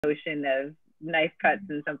motion of knife cuts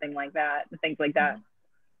and something like that, and things like that.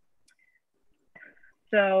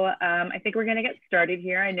 So I think we're going to get started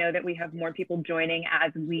here. I know that we have more people joining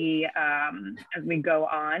as we go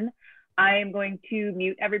on. I am going to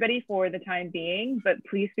mute everybody for the time being, but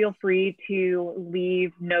please feel free to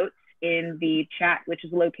leave notes in the chat, which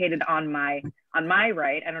is located on my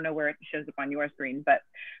right. I don't know where it shows up on your screen, but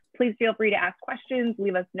please feel free to ask questions,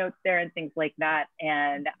 leave us notes there and things like that.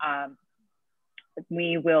 And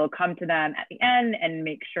we will come to them at the end and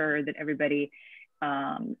make sure that everybody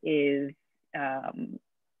is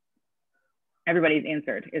everybody's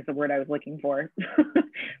answered is the word I was looking for.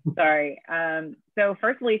 Sorry. So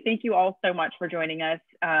firstly, thank you all so much for joining us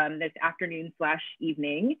this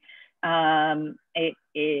afternoon/evening. It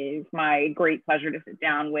is my great pleasure to sit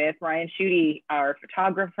down with Ryan Schude, our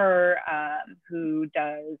photographer, who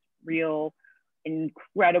does real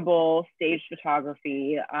incredible stage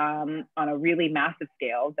photography on a really massive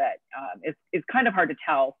scale that is kind of hard to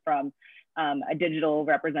tell from a digital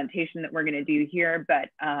representation that we're going to do here, but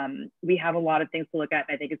we have a lot of things to look at,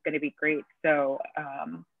 and I think it's going to be great. So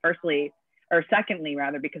secondly,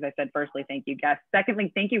 because I said firstly, thank you, guests.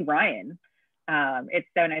 Secondly, thank you, Ryan. It's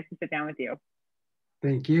so nice to sit down with you.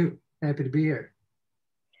 Thank you. Happy to be here.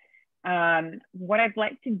 What I'd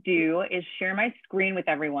like to do is share my screen with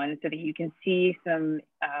everyone so that you can see some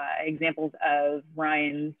examples of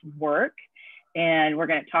Ryan's work. And we're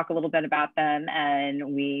going to talk a little bit about them,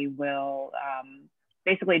 and we will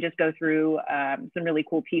basically just go through some really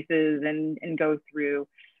cool pieces and go through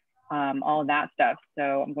all of that stuff.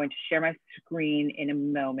 So I'm going to share my screen in a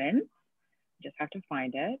moment. Just have to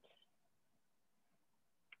find it.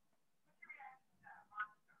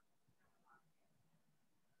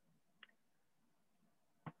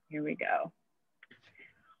 Here we go.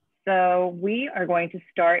 So we are going to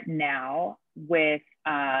start now with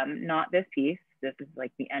not this piece. This is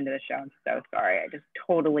like the end of the show. I'm so sorry. I just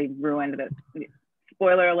totally ruined this.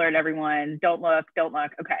 Spoiler alert, everyone. Don't look, don't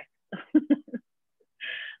look. Okay.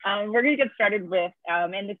 We're going to get started with,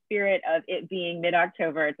 in the spirit of it being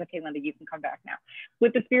mid-October, it's okay, Linda, you can come back now.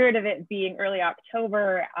 With the spirit of it being early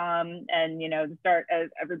October and, you know, the start of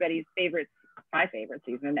everybody's favorite, my favorite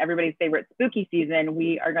season, everybody's favorite spooky season,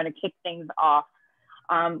 we are going to kick things off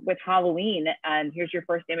with Halloween. And here's your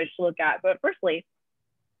first image to look at. But firstly,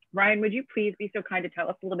 Ryan, would you please be so kind to tell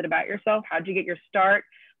us a little bit about yourself? How'd you get your start?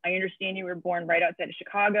 I understand you were born right outside of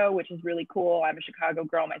Chicago, which is really cool. I'm a Chicago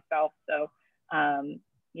girl myself, so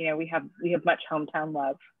you know, we have much hometown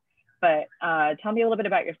love. But tell me a little bit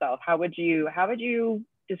about yourself. How would you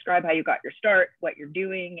describe how you got your start, what you're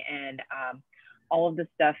doing, and all of the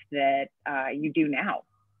stuff that you do now?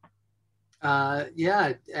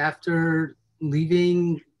 Yeah, after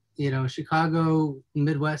leaving, you know, Chicago,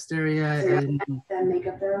 Midwest area, and make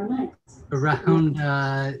up their own minds. Around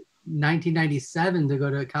 1997 to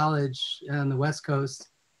go to college on the West Coast.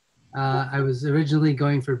 I was originally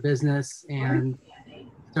going for business and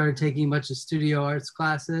started taking a bunch of studio arts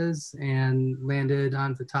classes and landed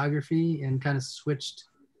on photography and kind of switched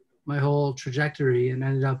my whole trajectory and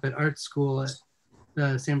ended up at art school at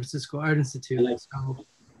the San Francisco Art Institute. So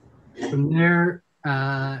from there,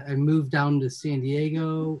 I moved down to San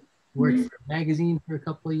Diego, worked for a magazine for a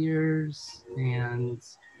couple of years, and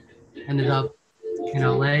ended up in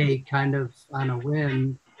LA kind of on a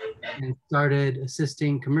whim and started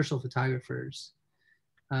assisting commercial photographers.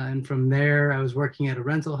 And from there, I was working at a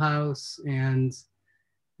rental house, and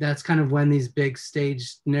that's kind of when these big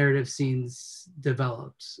stage narrative scenes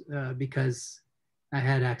developed because I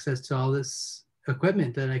had access to all this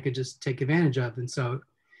equipment that I could just take advantage of. And so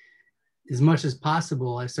as much as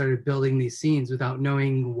possible, I started building these scenes without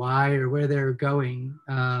knowing why or where they were going.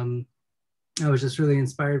 I was just really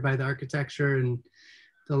inspired by the architecture and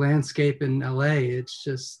the landscape in LA. It's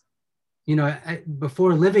just, you know,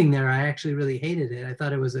 before living there, I actually really hated it. I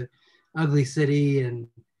thought it was an ugly city, and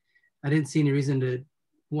I didn't see any reason to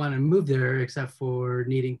want to move there except for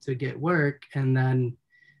needing to get work. And then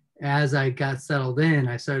as I got settled in,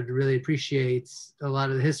 I started to really appreciate a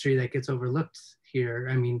lot of the history that gets overlooked here.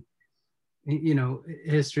 I mean, you know,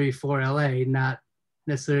 history for LA, not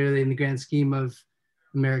necessarily in the grand scheme of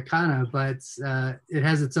Americana, but it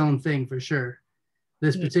has its own thing for sure.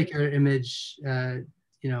 This particular image,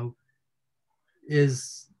 you know,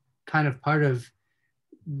 is kind of part of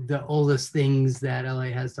the oldest things that LA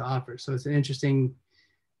has to offer. So it's an interesting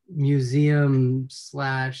museum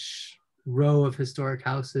slash row of historic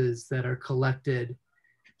houses that are collected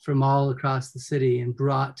from all across the city and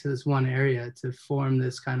brought to this one area to form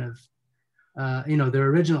this kind of, you know, they're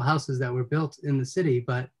original houses that were built in the city,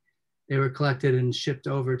 but they were collected and shipped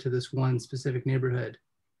over to this one specific neighborhood.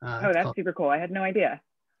 Oh, that's super cool. I had no idea.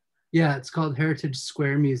 Yeah, it's called Heritage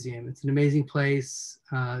Square Museum. It's an amazing place.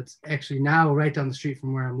 It's actually now right down the street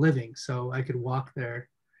from where I'm living, so I could walk there.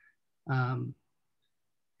 Um,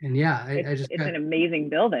 and yeah, I just It's got, an amazing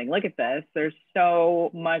building. Look at this. There's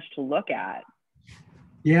so much to look at.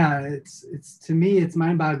 yeah, it's to me, it's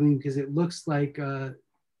mind-boggling because it looks like,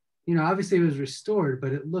 you know, obviously it was restored,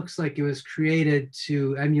 but it looks like it was created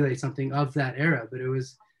to emulate something of that era. But it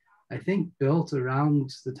was, I think, built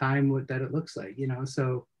around the time that it looks like, you know.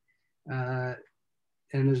 So, uh,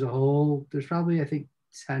 and there's probably, I think,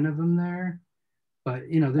 10 of them there. But,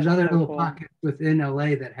 you know, there's That's other so little cool. pockets within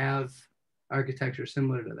LA that have architecture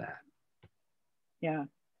similar to that. Yeah.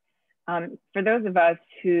 For those of us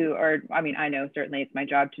who are, I mean, I know certainly it's my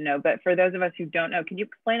job to know, but for those of us who don't know, can you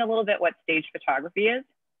explain a little bit what stage photography is?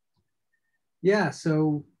 Yeah,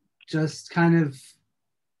 so just kind of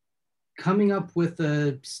coming up with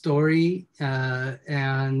a story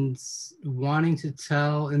and wanting to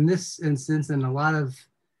tell, in this instance, and a lot of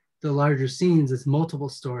the larger scenes, it's multiple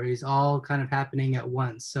stories all kind of happening at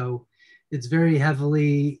once. So it's very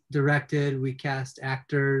heavily directed. We cast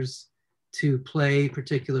actors to play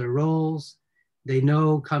particular roles. They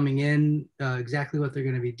know coming in exactly what they're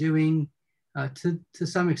going to be doing to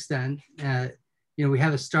some extent. You know, we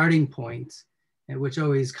have a starting point, which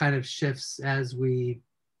always kind of shifts as we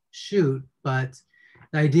shoot, but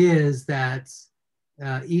the idea is that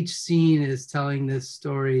each scene is telling this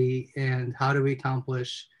story, and how do we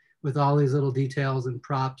accomplish with all these little details and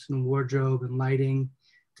props and wardrobe and lighting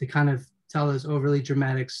to kind of tell this overly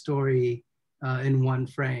dramatic story in one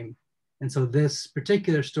frame. And so this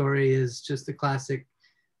particular story is just a classic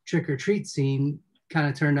trick or treat scene kind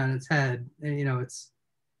of turned on its head. And, you know, it's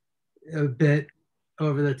a bit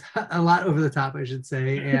over the top, a lot over the top, I should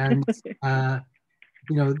say. And,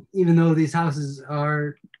 you know, even though these houses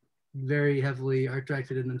are very heavily art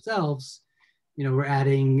directed in themselves, you know, we're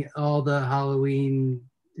adding all the Halloween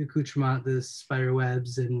accoutrement, the spider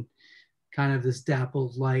webs and kind of this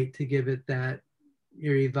dappled light to give it that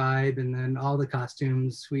eerie vibe. And then all the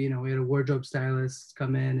costumes, we, you know, we had a wardrobe stylist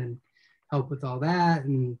come in and help with all that.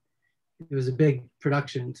 And it was a big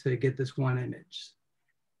production to get this one image.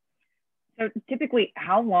 So typically,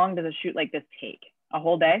 how long does a shoot like this take? A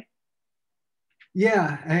whole day?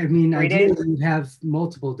 Yeah, I mean, 3 days? ideally you'd have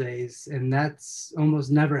multiple days, and that's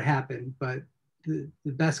almost never happened. But the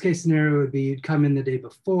best case scenario would be you'd come in the day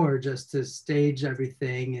before just to stage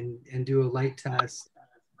everything and do a light test,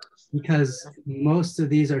 because most of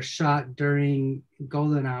these are shot during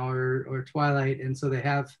golden hour or twilight, and so they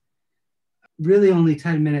have really only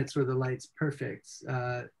 10 minutes where the light's perfect.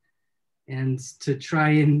 And to try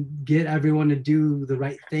and get everyone to do the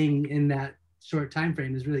right thing in that short time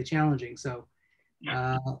frame is really challenging. So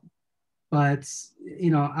uh, but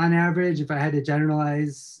you know, on average, if I had to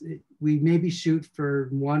generalize, we maybe shoot for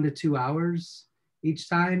 1 to 2 hours each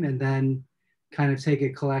time, and then kind of take a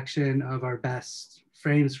collection of our best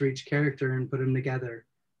frames for each character and put them together.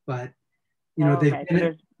 But you know, Oh, they've okay, so been,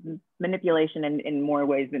 there's manipulation in more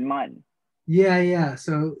ways than one. yeah.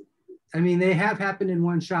 So I mean, they have happened in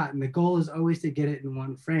one shot, and the goal is always to get it in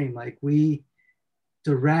one frame. Like we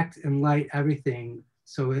direct and light everything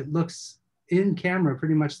so it looks in camera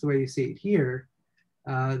pretty much the way you see it here.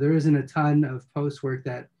 There isn't a ton of post work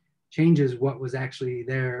that changes what was actually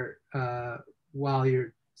there while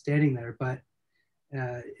you're standing there. But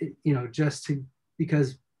you know, just to,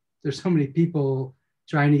 because there's so many people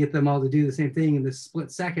trying to get them all to do the same thing in this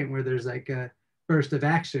split second where there's like a burst of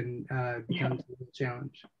action becomes a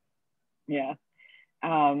challenge. Yeah.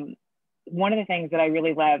 Um, One of the things that I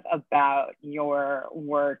really love about your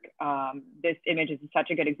work, this image is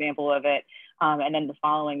such a good example of it, and then the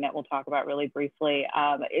following that we'll talk about really briefly,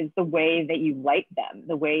 is the way that you light them,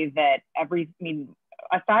 the way that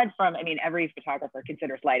aside from, every photographer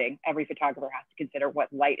considers lighting. Every photographer has to consider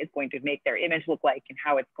what light is going to make their image look like and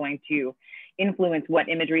how it's going to influence what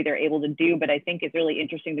imagery they're able to do. But I think it's really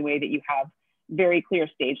interesting the way that you have very clear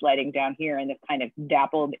stage lighting down here in this kind of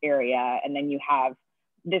dappled area, and then you have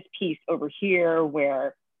this piece over here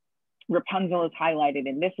where Rapunzel is highlighted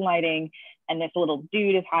in this lighting, and this little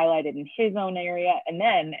dude is highlighted in his own area. And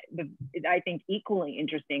then I think equally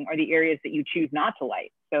interesting are the areas that you choose not to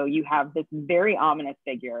light. So you have this very ominous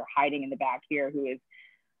figure hiding in the back here who is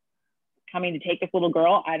coming to take this little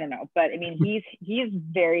girl. I don't know, but he's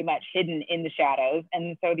very much hidden in the shadows.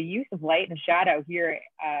 And so the use of light and shadow here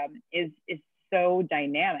is so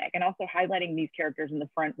dynamic, and also highlighting these characters in the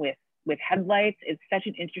front with headlights is such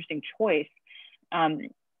an interesting choice.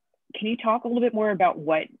 Can you talk a little bit more about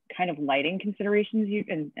what kind of lighting considerations you,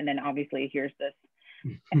 and then obviously here's this,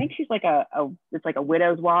 I think she's like it's like a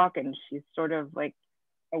widow's walk, and she's sort of like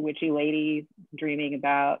a witchy lady dreaming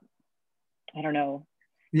about I don't know,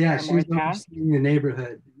 Yeah, she was Paramore's past. overseeing the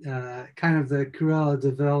neighborhood, kind of the Cruella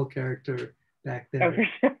de Vil character back Oh, there.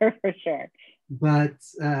 for sure, for sure. But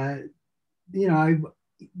you know,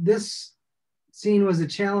 this scene was a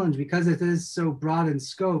challenge because it is so broad in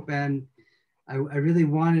scope, and I really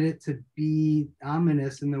wanted it to be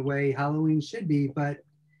ominous in the way Halloween should be, but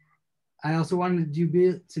I also wanted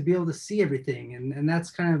to be able to see everything, and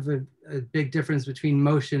that's kind of a big difference between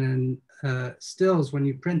motion and stills. When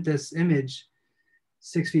you print this image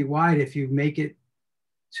 6 feet wide, if you make it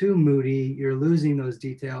too moody, you're losing those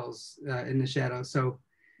details in the shadow. So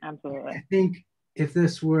Absolutely. I think if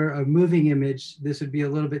this were a moving image, this would be a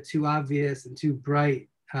little bit too obvious and too bright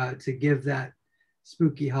to give that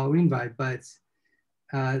spooky Halloween vibe. But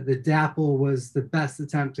the dapple was the best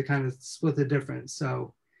attempt to kind of split the difference.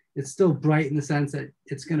 So it's still bright in the sense that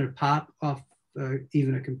it's going to pop off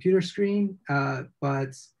even a computer screen,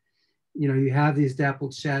 but you know, you have these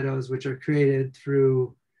dappled shadows which are created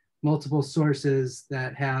through multiple sources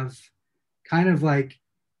that have kind of like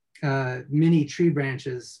mini tree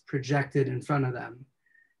branches projected in front of them.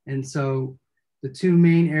 And so the two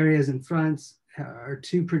main areas in front are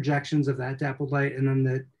two projections of that dappled light, and then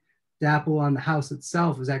the dapple on the house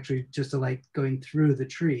itself is actually just a light going through the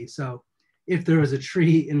tree. So if there was a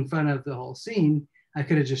tree in front of the whole scene, I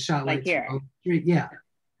could have just shot Like lights from here. the tree. Yeah.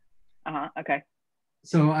 Okay.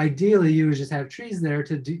 So ideally, you would just have trees there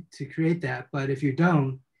to create that. But if you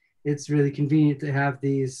don't, it's really convenient to have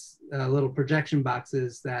these little projection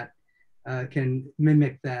boxes that can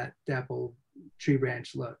mimic that dapple tree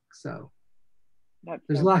branch look. So That's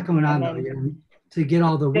there's a so lot cool. going And on though. then You know, to get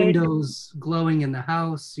all the they, windows glowing in the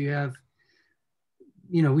house, you have,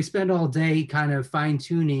 you know, we spend all day kind of fine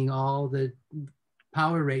tuning all the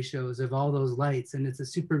power ratios of all those lights. And it's a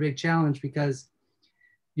super big challenge because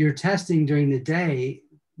you're testing during the day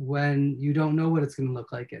when you don't know what it's going to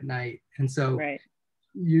look like at night. And so right.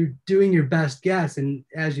 you're doing your best guess. And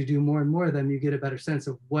as you do more and more of them, you get a better sense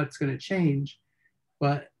of what's going to change.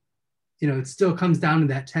 But, you know, it still comes down to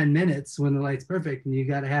that 10 minutes when the light's perfect. And you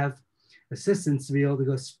got to have assistants to be able to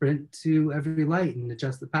go sprint to every light and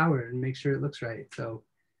adjust the power and make sure it looks right. So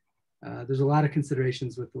there's a lot of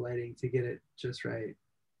considerations with the lighting to get it just right.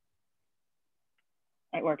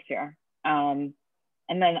 It works here.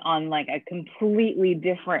 And then on like a completely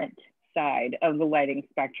different side of the lighting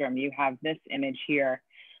spectrum, you have this image here,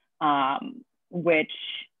 which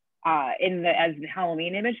in the as the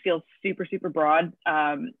Halloween image feels super, super broad.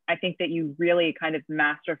 I think that you really kind of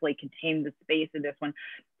masterfully contained the space of this one.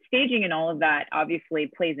 Staging and all of that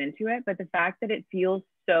obviously plays into it, but the fact that it feels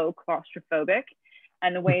so claustrophobic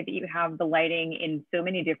and the way that you have the lighting in so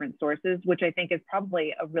many different sources, which I think is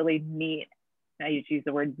probably a really neat, I use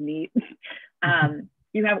the word neat,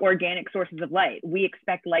 you have organic sources of light. We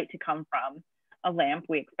expect light to come from a lamp.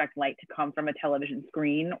 We expect light to come from a television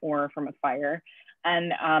screen or from a fire.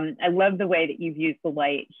 And I love the way that you've used the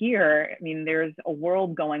light here. I mean, there's a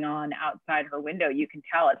world going on outside her window. You can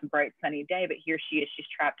tell it's a bright sunny day, but here she is, she's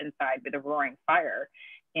trapped inside with a roaring fire.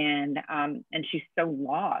 And she's so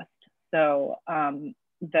lost. So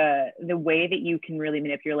the way that you can really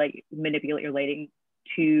manipulate your lighting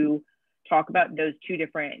to talk about those two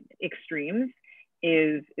different extremes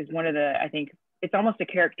is one of the, I think it's almost a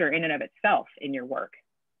character in and of itself in your work.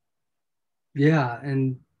 Yeah,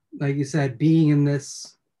 and like you said, being in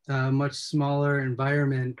this much smaller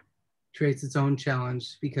environment creates its own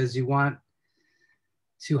challenge because you want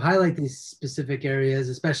to highlight these specific areas,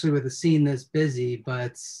 especially with a scene this busy,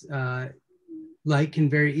 but light can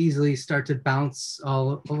very easily start to bounce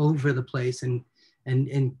all over the place and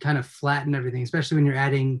kind of flatten everything, especially when you're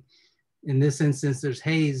adding, in this instance, there's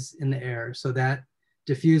haze in the air. So that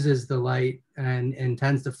diffuses the light and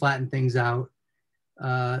tends to flatten things out.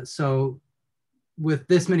 So with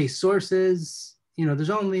this many sources, you know, there's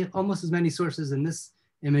only almost as many sources in this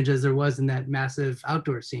image as there was in that massive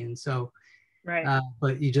outdoor scene. So, right.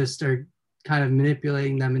 But you just are kind of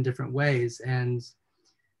manipulating them in different ways. And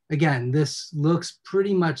again, this looks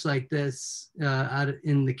pretty much like this out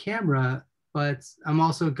in the camera, but I'm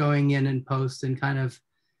also going in post and kind of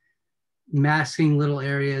masking little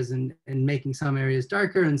areas and making some areas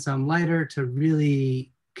darker and some lighter to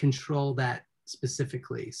really control that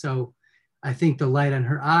specifically. So I think the light on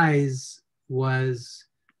her eyes was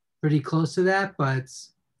pretty close to that, but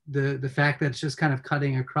the fact that it's just kind of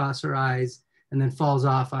cutting across her eyes and then falls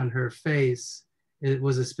off on her face, it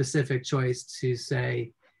was a specific choice to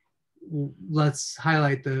say, let's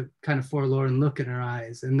highlight the kind of forlorn look in her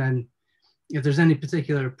eyes. And then if there's any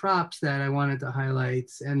particular props that I wanted to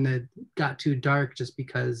highlight and that got too dark just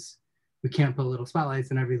because we can't put little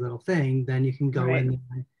spotlights in every little thing, then you can go right. in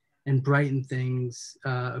and brighten things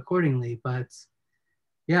accordingly. But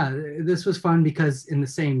yeah, this was fun because in the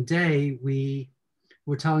same day we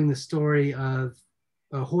were telling the story of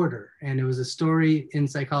a hoarder, and it was a story in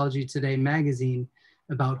Psychology Today magazine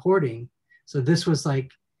about hoarding. So this was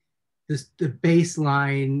like the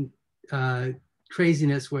baseline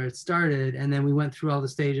craziness where it started, and then we went through all the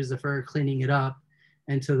stages of her cleaning it up,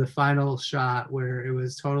 and to the final shot where it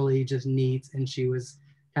was totally just neat, and she was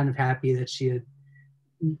kind of happy that she had,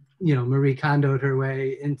 Marie Kondoed her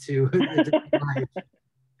way into a different life.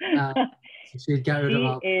 So she had got rid of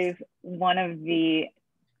all. She is one of the,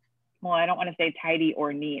 well, I don't want to say tidy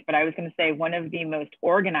or neat, but I was going to say one of the most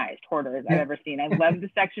organized hoarders I've ever seen. I love the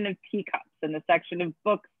section of teacups and the section of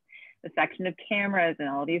books, the section of cameras and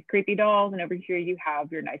all these creepy dolls. And over here you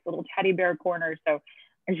have your nice little teddy bear corner. So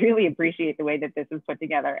I really appreciate the way that this is put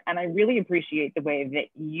together. And I really appreciate the way that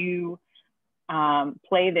you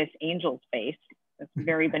play this angel's face, this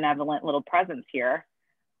very benevolent little presence here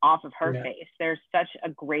off of her face. There's such a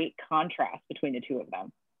great contrast between the two of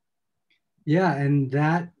them. Yeah, and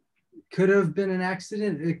that could have been an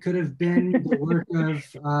accident. It could have been the work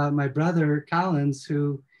of my brother Collins,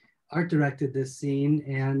 who art directed this scene,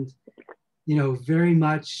 and very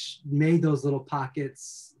much made those little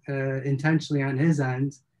pockets intentionally on his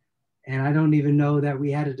end. And I don't even know that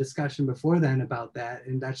we had a discussion before then about that.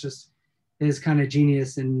 And that's just his kind of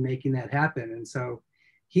genius in making that happen. And so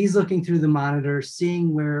he's looking through the monitor,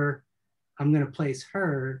 seeing where I'm going to place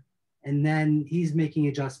her, and then he's making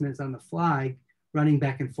adjustments on the fly, running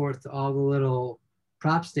back and forth to all the little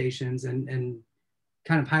prop stations and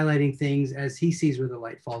kind of highlighting things as he sees where the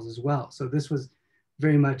light falls as well. So this was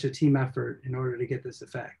very much a team effort in order to get this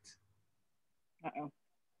effect. Uh-oh.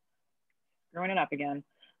 Throwing it up again.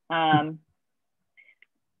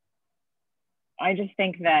 I just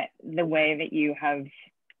think that the way that you have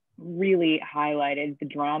really highlighted the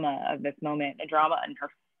drama of this moment, the drama in her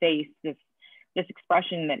face, this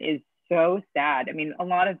expression that is so sad. I mean, a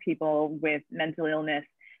lot of people with mental illness,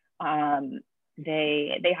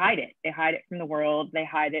 they hide it. They hide it from the world. They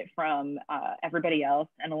hide it from everybody else.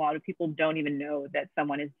 And a lot of people don't even know that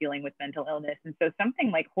someone is dealing with mental illness. And so something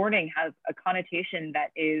like hoarding has a connotation that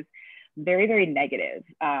is very, very negative.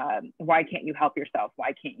 Why can't you help yourself?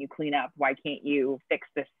 Why can't you clean up? Why can't you fix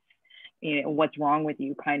this? What's wrong with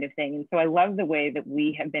you kind of thing. And so I love the way that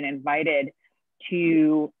we have been invited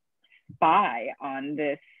to spy on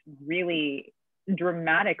this really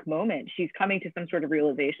dramatic moment. She's coming to some sort of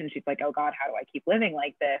realization. She's like, oh God, how do I keep living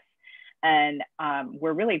like this? And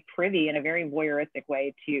we're really privy in a very voyeuristic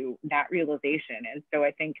way to that realization. And so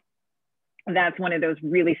I think that's one of those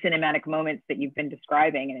really cinematic moments that you've been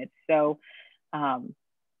describing. And it's so,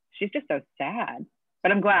 she's just so sad.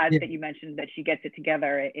 But I'm glad that you mentioned that she gets it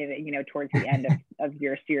together, towards the end of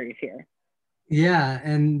your series here. Yeah,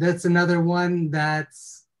 and that's another one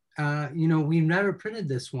that's, we've never printed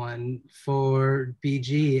this one for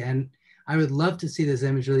BG, and I would love to see this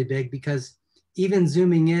image really big, because even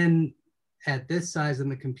zooming in at this size on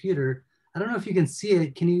the computer, I don't know if you can see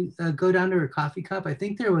it. Can you go down to her coffee cup? I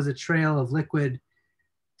think there was a trail of liquid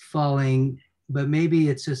falling, but maybe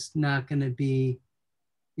it's just not going to be,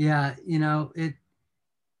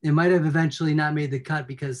 it might have eventually not made the cut,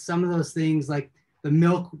 because some of those things, like the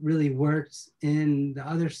milk, really worked in the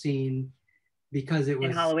other scene because it was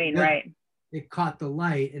in Halloween, milk. Right? It caught the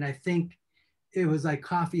light, and I think it was like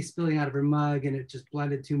coffee spilling out of her mug, and it just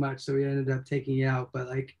blended too much, so we ended up taking it out. But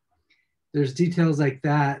like, there's details like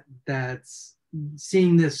that that's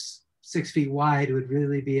seeing this 6 feet wide would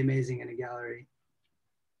really be amazing in a gallery.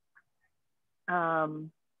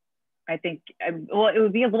 I think, well, it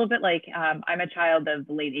would be a little bit like, I'm a child of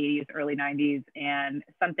the late 80s, early 90s, and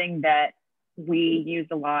something that we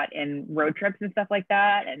used a lot in road trips and stuff like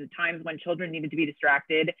that, and times when children needed to be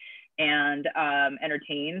distracted and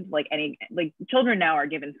entertained. Like children now are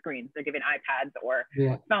given screens, they're given iPads or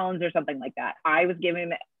phones or something like that. I was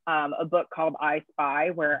given a book called I Spy,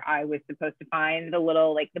 where I was supposed to find the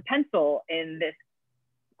little, like the pencil in this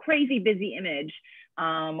crazy busy image,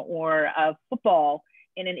 or a football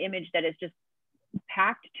in an image that is just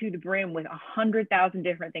packed to the brim with 100,000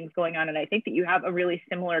 different things going on. And I think that you have a really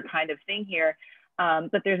similar kind of thing here,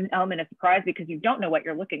 but there's an element of surprise because you don't know what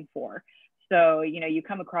you're looking for. So, you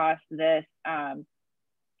come across this,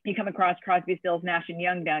 you come across Crosby, Stills, Nash and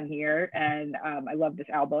Young down here, and I love this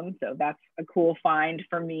album, so that's a cool find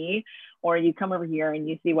for me. Or you come over here and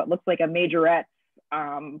you see what looks like a majorette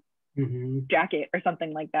jacket or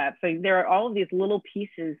something like that. So there are all of these little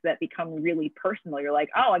pieces that become really personal. You're like,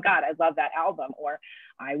 oh my God, I love that album, or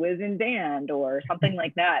I was in band, or something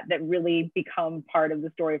like that really become part of the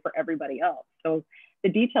story for everybody else. So the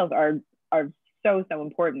details are so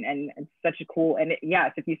important, and it's such a cool, and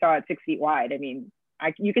yes, if you saw it 6 feet wide, I mean,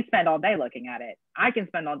 you could spend all day looking at it. I can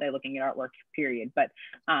spend all day looking at artwork, period. But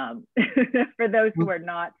for those who are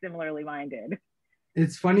not similarly minded.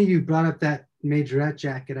 It's funny you brought up that majorette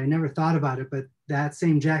jacket. I never thought about it, but that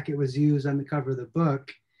same jacket was used on the cover of the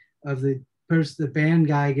book of the band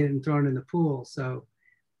guy getting thrown in the pool. So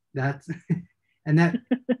that's, and that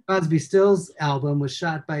Crosby, Stills album was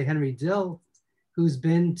shot by Henry Dill, who's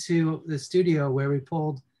been to the studio where we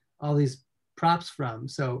pulled all these props from.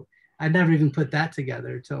 So I never even put that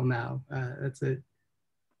together till now. That's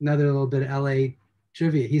another little bit of LA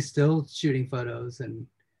trivia. He's still shooting photos, and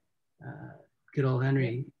good old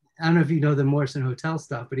Henry. I don't know if you know the Morrison Hotel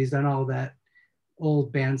stuff, but he's done all that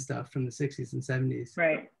old band stuff from the 60s and 70s.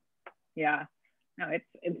 Right. Yeah. No,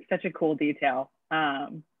 it's such a cool detail.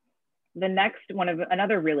 The next one of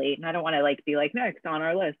another really, and I don't want to be next on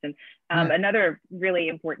our list, and another really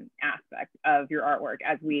important aspect of your artwork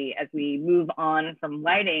as we move on from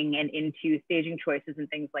lighting and into staging choices and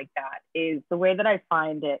things like that is the way that I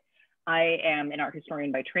find it. I am an art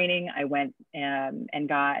historian by training. I went and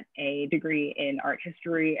got a degree in art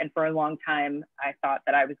history, and for a long time I thought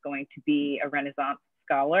that I was going to be a Renaissance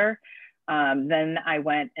scholar. Then I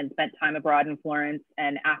went and spent time abroad in Florence,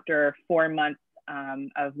 and after 4 months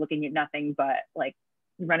of looking at nothing but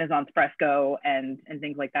Renaissance fresco and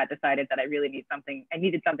things like that, decided that I needed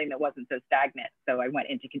something that wasn't so stagnant. So I went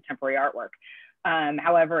into contemporary artwork.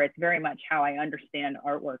 However, it's very much how I understand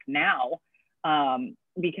artwork now,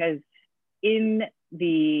 because in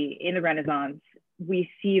the Renaissance, we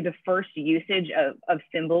see the first usage of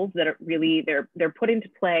symbols that are really, they're put into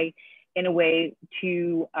play in a way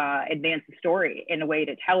to advance the story, in a way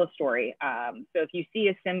to tell a story. So if you see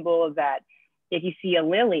a symbol if you see a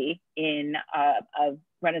lily in a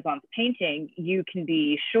Renaissance painting, you can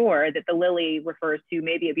be sure that the lily refers to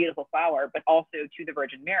maybe a beautiful flower, but also to the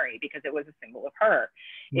Virgin Mary, because it was a symbol of her.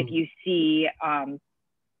 If you see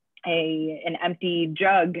an empty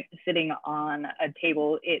jug sitting on a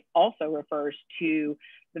table, it also refers to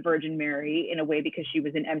the Virgin Mary in a way, because she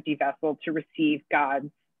was an empty vessel to receive God's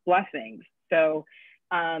blessings. So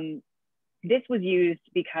this was used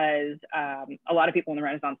because a lot of people in the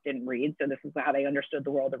Renaissance didn't read. So this is how they understood the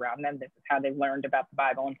world around them. This is how they learned about the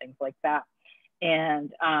Bible and things like that.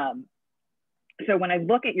 And so when I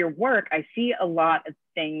look at your work, I see a lot of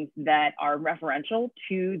things that are referential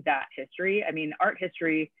to that history. I mean, art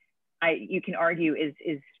history, you can argue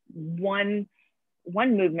is one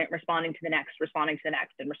movement responding to the next, responding to the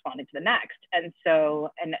next, and responding to the next. And so,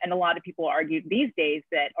 and a lot of people argue these days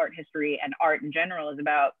that art history and art in general is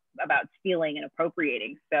about stealing and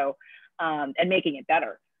appropriating, so and making it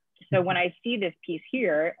better. So when I see this piece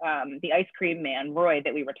here, the ice cream man, Roy,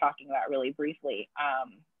 that we were talking about really briefly,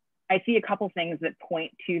 I see a couple things that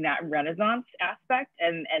point to that Renaissance aspect.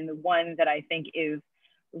 And the one that I think is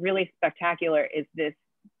really spectacular is this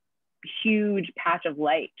huge patch of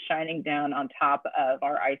light shining down on top of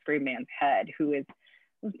our ice cream man's head, this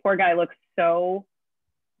poor guy looks so,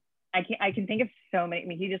 I can think of so many, I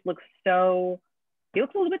mean, he looks a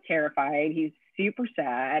little bit terrified. He's super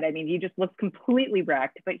sad. I mean, he just looks completely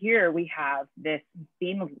wrecked. But here we have this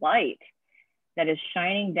beam of light that is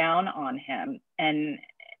shining down on him. And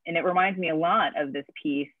it reminds me a lot of this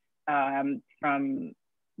piece from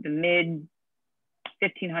the mid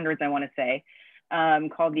 1500s, I want to say,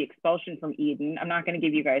 called The Expulsion from Eden. I'm not going to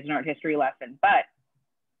give you guys an art history lesson, but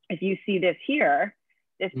if you see this here,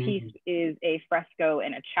 this piece is a fresco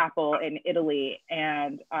in a chapel in Italy.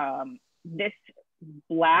 And this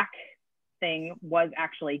black thing was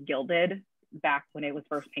actually gilded back when it was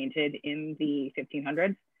first painted in the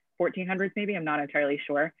 1500s, 1400s maybe, I'm not entirely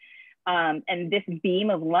sure. And this beam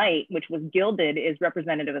of light, which was gilded, is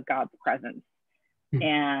representative of God's presence.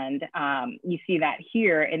 And you see that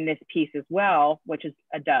here in this piece as well, which is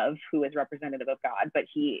a dove who is representative of God, but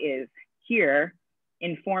he is here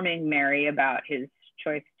informing Mary about his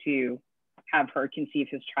choice to have her conceive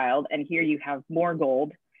his child. And here you have more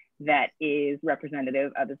gold that is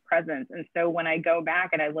representative of his presence. And so when I go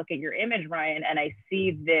back and I look at your image, Ryan, and I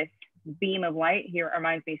see this beam of light here, it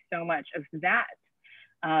reminds me so much of that,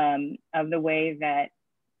 of the way that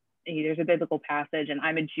there's a biblical passage, and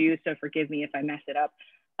I'm a Jew, so forgive me if I mess it up.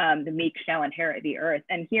 The meek shall inherit the earth.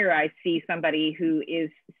 And here I see somebody who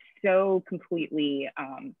is so completely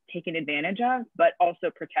taken advantage of, but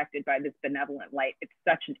also protected by this benevolent light. It's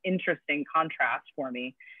such an interesting contrast for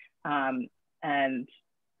me, and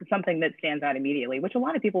something that stands out immediately, which a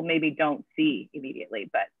lot of people maybe don't see immediately,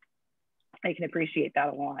 but I can appreciate that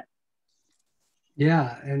a lot.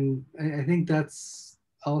 Yeah, and I think that's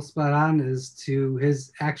all spot on as to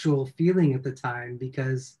his actual feeling at the time,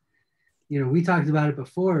 because we talked about it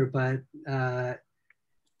before, but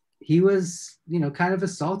he was, kind of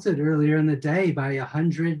assaulted earlier in the day by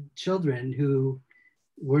 100 children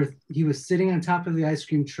he was sitting on top of the ice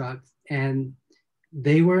cream truck, and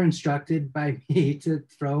they were instructed by me to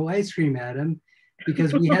throw ice cream at him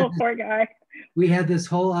because Poor guy. We had this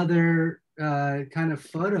whole other kind of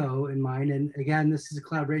photo in mind. And again, this is a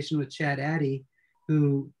collaboration with Chad Addy,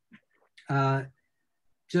 who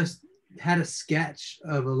just had a sketch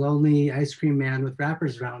of a lonely ice cream man with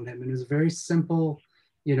wrappers around him. And it was a very simple,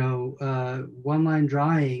 one-line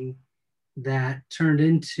drawing that turned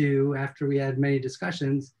into, after we had many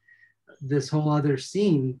discussions, this whole other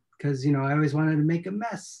scene, because I always wanted to make a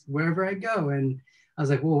mess wherever I go. And I was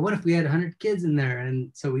like, well, what if we had 100 kids in there?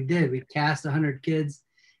 And so we did. We cast 100 kids.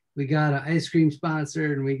 We got an ice cream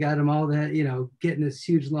sponsor, and we got them all that, get in this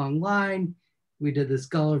huge long line. We did this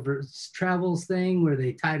Gulliver's Travels thing where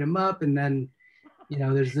they tied them up, and then,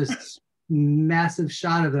 there's this massive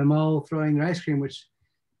shot of them all throwing their ice cream, which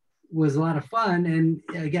was a lot of fun. And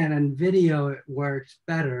again, on video, it worked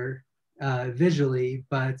better visually,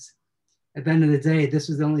 but at the end of the day, this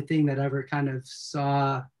was the only thing that ever kind of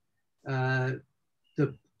saw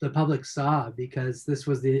the public saw, because this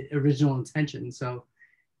was the original intention. So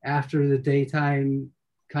after the daytime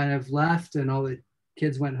kind of left and all the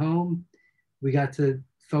kids went home, we got to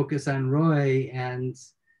focus on Roy, and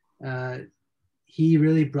he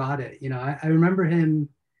really brought it. I remember him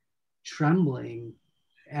trembling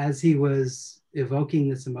as he was evoking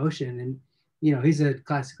this emotion, and he's a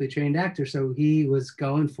classically trained actor, so he was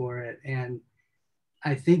going for it. And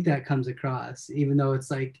I think that comes across, even though it's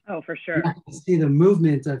like, oh, for sure, you can see the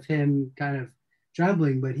movement of him kind of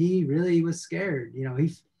trembling, but he really was scared.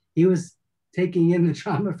 He was taking in the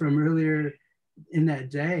trauma from earlier in that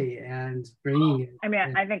day and bringing it. I mean,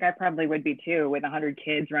 I think I probably would be too, with 100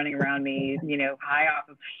 kids running around me, high off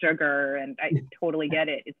of sugar, and I totally get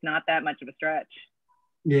it. It's not that much of a stretch.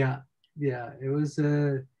 Yeah, it was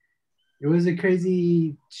a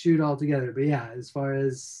crazy shoot altogether. But yeah, as far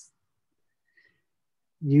as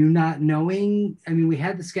you not knowing, I mean, we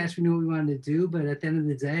had the sketch, we knew what we wanted to do, but at the end of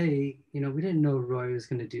the day, we didn't know Roy was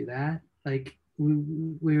going to do that. Like,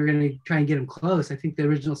 we were going to try and get him close. I think the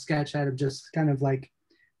original sketch had him just kind of like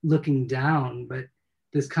looking down, but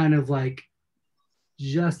this kind of like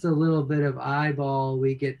just a little bit of eyeball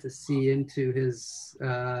we get to see into his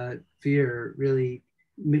fear really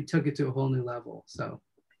took it to a whole new level. So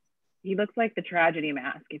he looks like the tragedy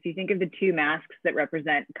mask. If you think of the two masks that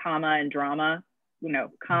represent comma and drama,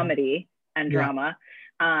 comedy and drama,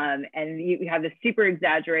 and you have this super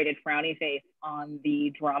exaggerated frowny face on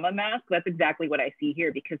the drama mask, that's exactly what I see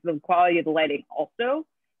here, because the quality of the lighting also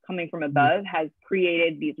coming from above has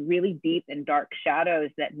created these really deep and dark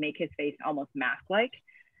shadows that make his face almost mask-like.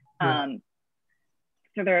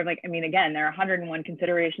 So there are there are 101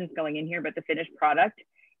 considerations going in here, but the finished product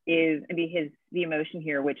is the emotion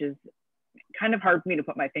here, which is kind of hard for me to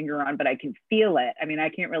put my finger on, but I can feel it. I mean, I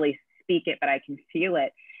can't really speak it, but I can feel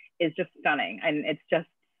it, is just stunning. And it's just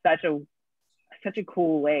such a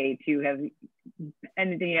cool way to have,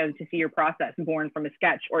 and to see your process born from a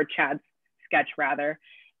sketch, or Chad's sketch rather,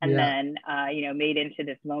 and then made into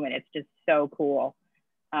this moment. It's just so cool.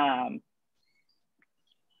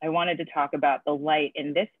 I wanted to talk about the light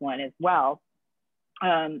in this one as well,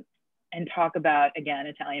 and talk about, again,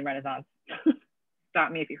 Italian Renaissance.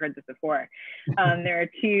 Stop me if you heard this before. There are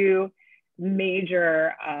two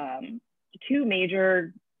major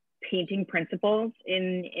painting principles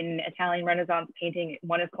in Italian Renaissance painting.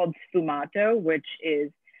 One is called sfumato, which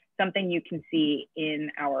is something you can see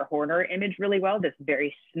in our Horner image really well, this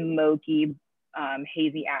very smoky,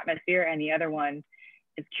 hazy atmosphere. And the other one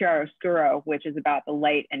is chiaroscuro, which is about the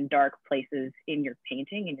light and dark places in your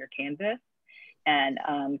painting, in your canvas, and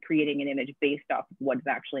creating an image based off of what's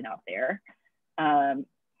actually not there.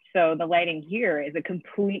 So the lighting here is a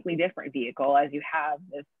completely different vehicle, as you have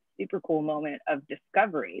this super cool moment of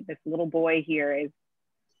discovery. This little boy here is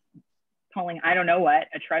pulling, I don't know what,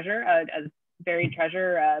 a treasure, a buried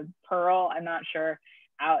treasure, a pearl, I'm not sure,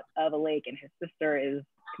 out of a lake, and his sister is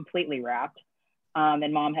completely wrapped.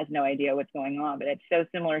 And mom has no idea what's going on. But it's so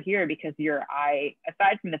similar here, because your eye,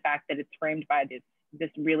 aside from the fact that it's framed by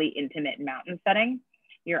this really intimate mountain setting,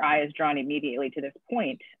 your eye is drawn immediately to this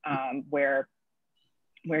point where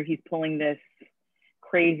he's pulling this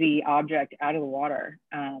crazy object out of the water.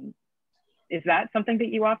 Is that something that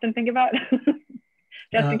you often think about?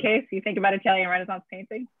 Just in case you think about Italian Renaissance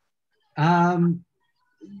painting?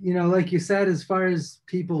 Like you said, as far as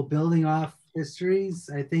people building off histories,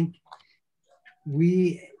 I think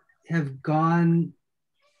we have gone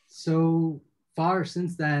so far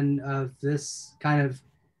since then of this kind of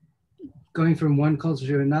going from one culture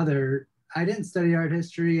to another, I didn't study art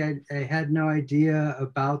history. I had no idea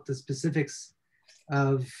about the specifics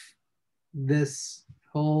of this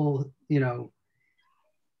whole,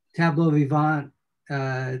 tableau vivant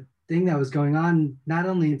thing that was going on, not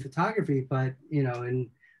only in photography, but, in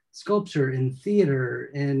sculpture, in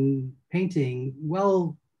theater, in painting,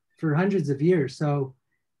 well, for hundreds of years. So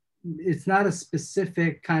it's not a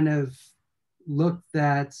specific kind of look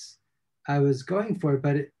that I was going for,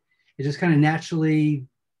 but it just kind of naturally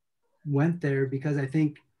went there because I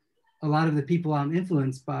think a lot of the people I'm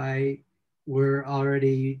influenced by were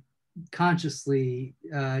already consciously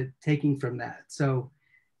taking from that. So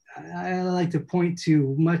I like to point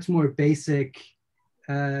to much more basic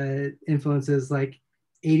influences like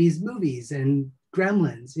 80s movies and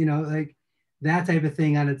Gremlins, like that type of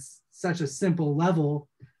thing on its such a simple level,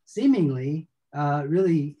 seemingly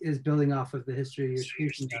really is building off of the history you're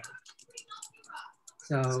speaking of.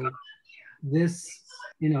 So this,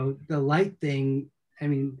 the light thing, I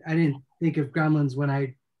mean, I didn't think of Gremlins when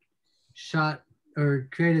I shot or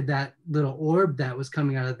created that little orb that was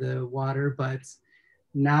coming out of the water, but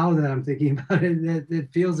now that I'm thinking about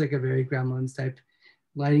it feels like a very Gremlins type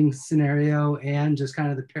lighting scenario and just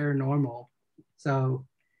kind of the paranormal. So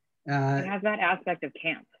it has that aspect of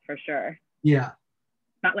camp for sure. Yeah.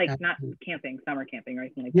 Not camping, summer camping or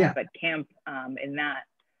anything like Yeah. that, but camp in that.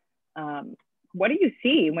 What do you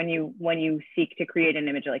see when you seek to create an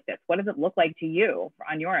image like this? What does it look like to you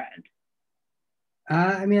on your end?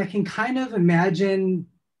 I mean, I can kind of imagine,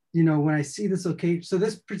 when I see this location. So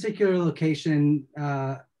this particular location,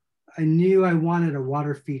 I knew I wanted a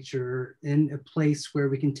water feature in a place where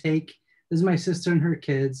we can take, this is my sister and her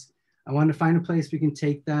kids. I wanted to find a place we can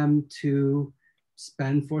take them to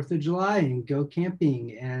spend 4th of July and go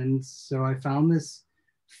camping. And so I found this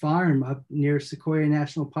farm up near Sequoia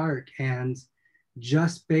National Park, and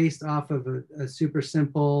just based off of a super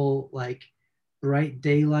simple, like bright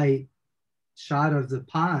daylight shot of the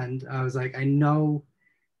pond, I was like, I know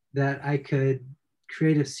that I could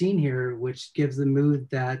create a scene here which gives the mood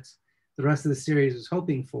that the rest of the series was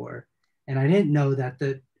hoping for. And I didn't know that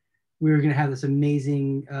we were going to have this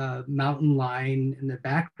amazing mountain line in the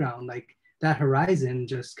background. Like that horizon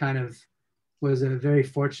just kind of was a very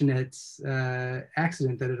fortunate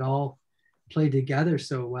accident that it all played together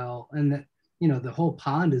so well. And that, the whole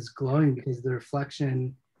pond is glowing because of the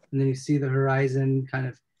reflection. And then you see the horizon kind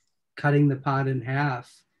of cutting the pond in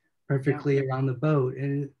half perfectly around the boat.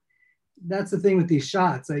 And that's the thing with these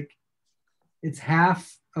shots. Like it's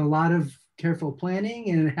half a lot of careful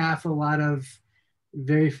planning and half a lot of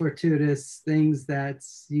very fortuitous things that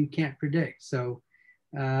you can't predict. So,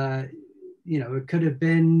 it could have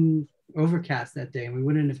been overcast that day and we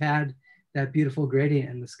wouldn't have had that beautiful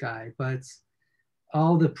gradient in the sky. But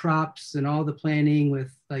all the props and all the planning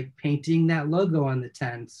with like painting that logo on the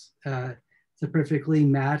tent to perfectly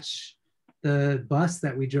match the bus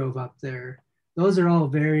that we drove up there, those are all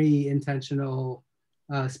very intentional,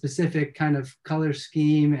 specific kind of color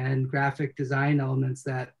scheme and graphic design elements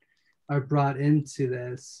that are brought into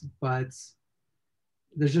this. But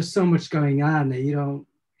there's just so much going on that you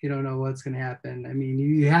don't know what's going to happen. I mean,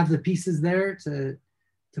 you have the pieces there to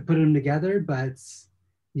put them together, but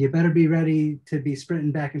you better be ready to be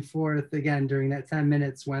sprinting back and forth again during that 10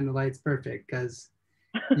 minutes when the light's perfect, because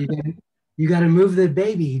you got to move the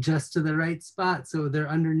baby just to the right spot so they're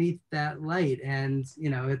underneath that light. And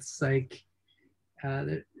it's like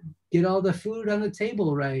get all the food on the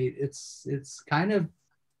table right. It's kind of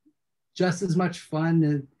just as much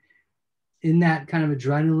fun in that kind of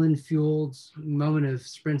adrenaline fueled moment of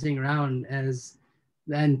sprinting around as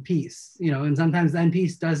the end piece, and sometimes the end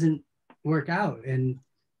piece doesn't work out, and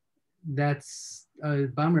that's a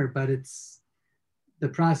bummer, but the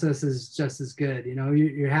process is just as good.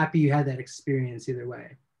 You're happy you had that experience either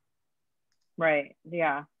way. Right.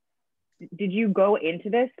 Yeah. Did you go into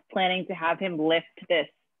this planning to have him lift this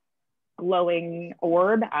glowing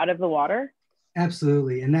orb out of the water?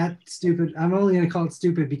 Absolutely. And that's stupid. I'm only going to call it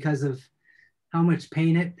stupid because of how much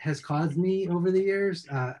pain it has caused me over the years.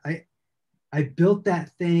 I built that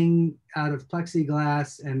thing out of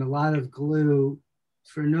plexiglass and a lot of glue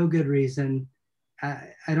for no good reason.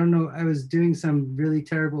 I don't know. I was doing some really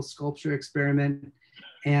terrible sculpture experiment,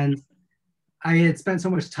 and I had spent so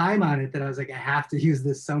much time on it that I was like, I have to use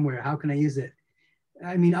this somewhere. How can I use it?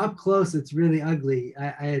 I mean, up close, it's really ugly.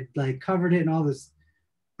 I had like covered it in all this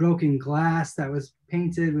broken glass that was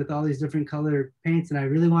painted with all these different color paints, and I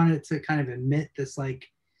really wanted it to kind of emit this like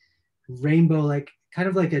rainbow, like kind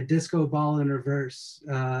of like a disco ball in reverse,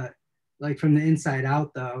 like from the inside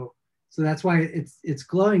out though. So that's why it's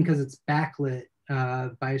glowing, because it's backlit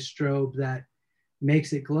by a strobe that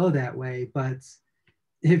makes it glow that way. But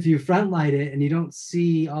if you front light it and you don't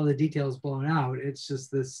see all the details blown out, it's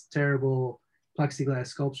just this terrible plexiglass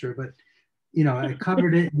sculpture. But you know, I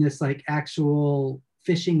covered it in this like actual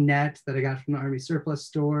fishing net that I got from the Army surplus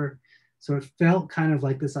store. So it felt kind of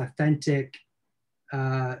like this authentic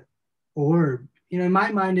orb. You know, in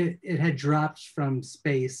my mind, it had dropped from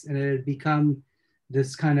space and it had become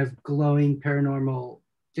this kind of glowing paranormal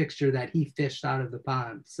fixture that he fished out of the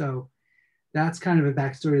pond. So that's kind of a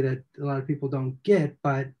backstory that a lot of people don't get,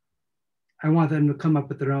 but I want them to come up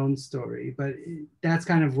with their own story. But that's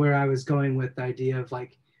kind of where I was going with the idea of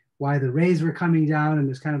like why the rays were coming down and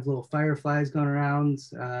there's kind of little fireflies going around.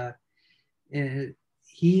 And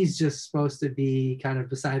he's just supposed to be kind of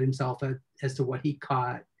beside himself as to what he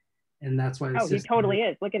caught. And that's why he totally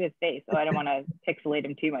is. Look at his face. So I don't want to pixelate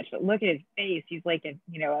him too much, but look at his face. He's like a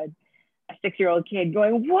 6-year-old kid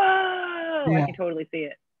going, whoa! Yeah. I can totally see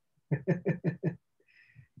it.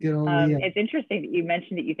 It's interesting that you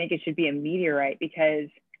mentioned that you think it should be a meteorite, because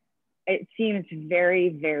it seems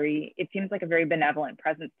it seems like a very benevolent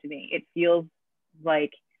presence to me. It feels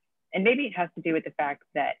like, and maybe it has to do with the fact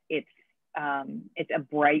that it's a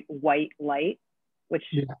bright white light, which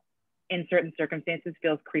in certain circumstances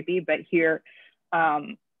feels creepy, but here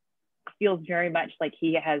feels very much like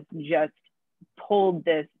he has just pulled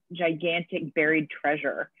this gigantic buried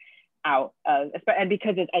treasure out of, and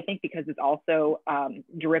because I think because it's also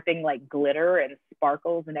dripping like glitter and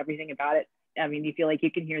sparkles and everything about it. I mean, you feel like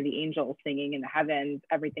you can hear the angels singing in the heavens,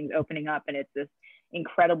 everything's opening up, and it's this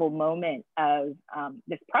incredible moment of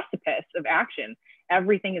this precipice of action.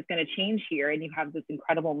 Everything is going to change here, and you have this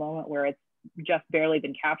incredible moment where it's just barely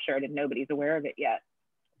been captured and nobody's aware of it yet.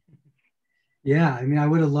 Yeah, I mean, I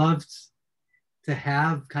would have loved to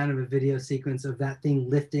have kind of a video sequence of that thing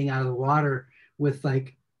lifting out of the water with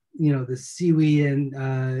like, you know, the seaweed and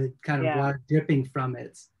kind of water dripping from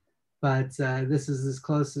it. But this is as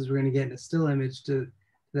close as we're going to get in a still image to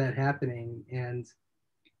that happening. And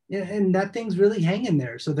that thing's really hanging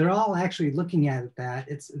there. So they're all actually looking at that.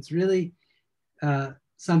 It's really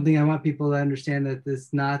something I want people to understand,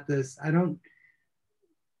 that I don't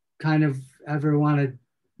kind of ever want to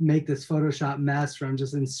make this Photoshop mess from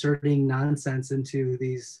just inserting nonsense into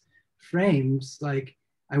these frames. Like,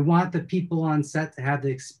 I want the people on set to have the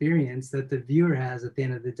experience that the viewer has at the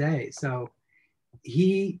end of the day. So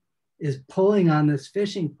he is pulling on this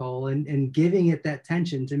fishing pole and giving it that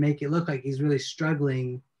tension to make it look like he's really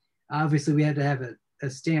struggling. Obviously, we had to have a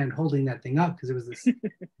stand holding that thing up because it was this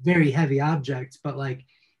very heavy object, but like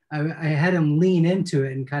I had him lean into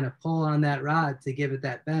it and kind of pull on that rod to give it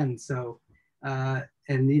that bend. So, and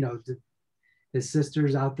you know, his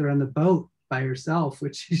sister's out there on the boat by herself,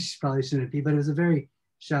 which she probably shouldn't be, but it was a very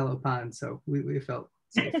shallow pond, so we felt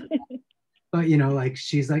safe. But you know, like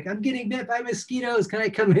she's like, I'm getting bit by mosquitoes. Can I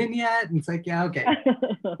come in yet? And it's like, yeah, okay,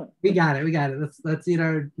 we got it. Let's eat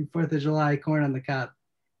our 4th of July corn on the cob.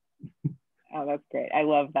 Oh, that's great. I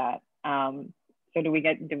love that. So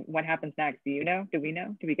what happens next? Do you know? Do we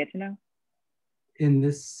know? Do we get to know? In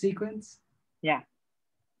this sequence? Yeah.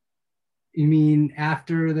 You mean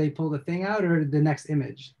after they pull the thing out, or the next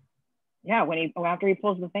image? Yeah, after he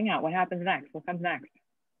pulls the thing out, what happens next? What comes next?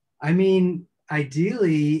 I mean,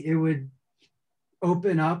 ideally, it would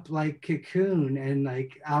open up like Cocoon, and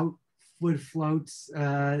like out would float,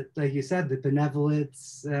 like you said, the benevolent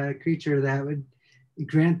creature that would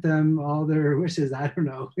grant them all their wishes. I don't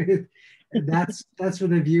know. That's for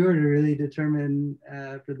the viewer to really determine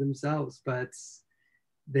for themselves. But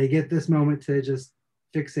they get this moment to just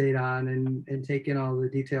fixate on and take in all the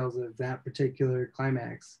details of that particular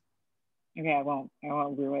climax. Okay, I won't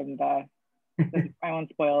ruin I won't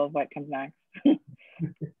spoil what comes next.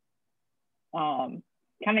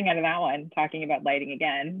 Coming out of that one, talking about lighting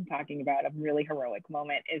again, talking about a really heroic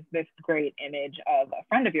moment, is this great image of a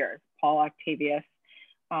friend of yours, Paul Octavius.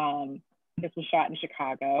 This was shot in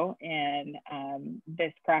Chicago, and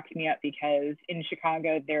this cracks me up because in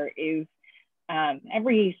Chicago there is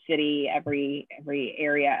every city, every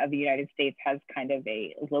area of the United States has kind of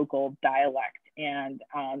a local dialect, and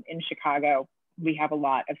in Chicago we have a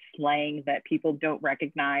lot of slang that people don't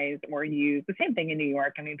recognize or use. The same thing in New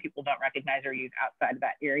York. I mean, people don't recognize or use outside of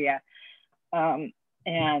that area.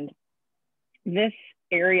 And this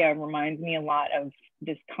area reminds me a lot of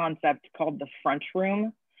this concept called the front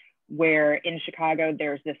room, where in Chicago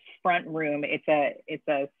there's this front room. It's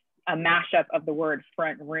a mashup of the word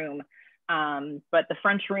front room. But the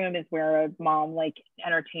front room is where a mom like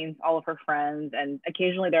entertains all of her friends, and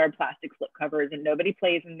occasionally there are plastic slip covers and nobody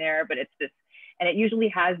plays in there, but it's this, and it usually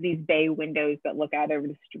has these bay windows that look out over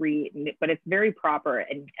the street, but it's very proper,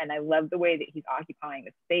 and I love the way that he's occupying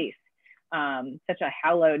the space. such a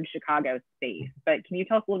hallowed Chicago space. But can you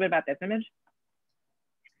tell us a little bit about this image?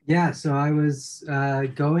 Yeah, so I was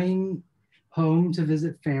going home to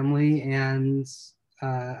visit family, and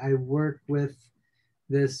I work with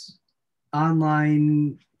this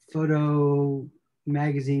online photo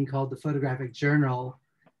magazine called the Photographic Journal,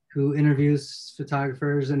 who interviews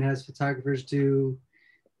photographers and has photographers do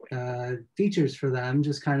features for them,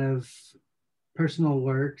 just kind of personal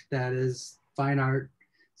work that is fine art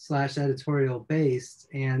 / editorial based.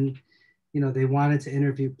 And they wanted to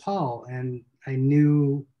interview Paul, and I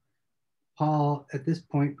knew Paul at this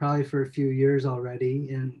point probably for a few years already.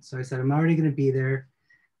 And so I said, I'm already going to be there.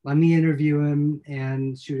 Let me interview him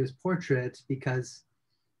and shoot his portrait, because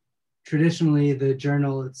traditionally the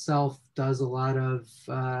journal itself does a lot of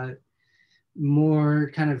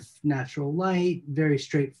more kind of natural light, very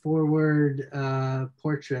straightforward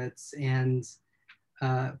portraits. And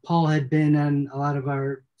Paul had been on a lot of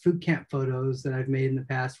our food camp photos that I've made in the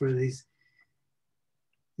past, where these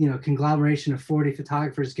conglomeration of 40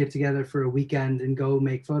 photographers get together for a weekend and go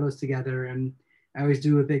make photos together. And I always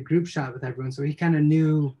do a big group shot with everyone. So he kind of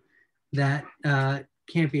knew that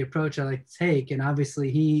campy approach I like to take. And obviously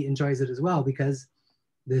he enjoys it as well, because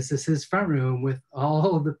this is his front room with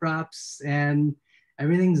all of the props and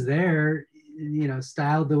everything's there,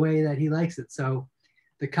 styled the way that he likes it. So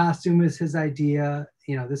the costume is his idea.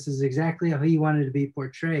 This is exactly how he wanted to be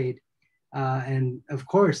portrayed. And of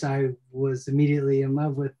course, I was immediately in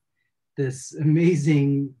love with this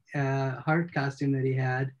amazing heart costume that he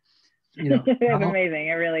had. It's amazing.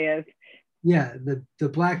 It really is. Yeah, the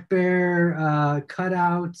black bear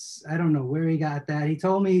cutouts. I don't know where he got that. He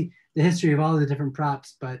told me the history of all the different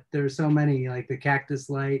props, but there were so many, like the cactus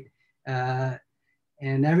light, and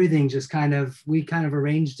everything. We kind of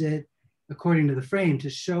arranged it according to the frame to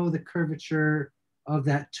show the curvature of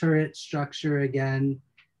that turret structure again.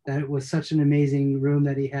 That it was such an amazing room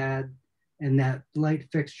that he had, and that light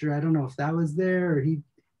fixture. I don't know if that was there or he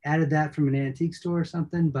added that from an antique store or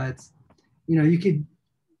something, but you could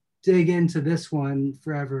dig into this one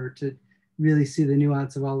forever to really see the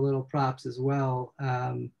nuance of all the little props as well.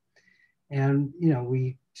 And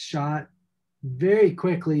we shot very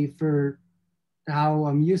quickly for how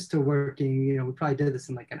I'm used to working. We probably did this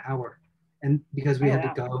in like an hour, and because we had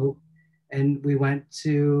to go. And we went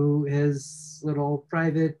to his little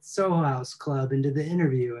private Soho House club and did the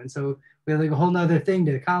interview. And so we had like a whole nother thing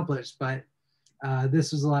to accomplish, but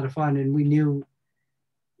this was a lot of fun. And we knew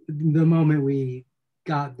the moment we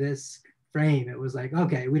got this frame, it was like,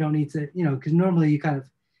 okay, we don't need to, because normally you kind of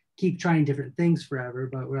keep trying different things forever,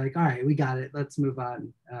 but we're like, all right, we got it, let's move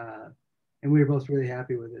on. And we were both really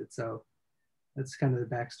happy with it. So that's kind of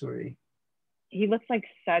the backstory. He looks like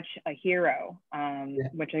such a hero,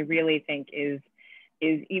 which I really think is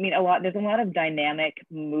there's a lot of dynamic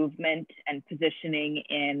movement and positioning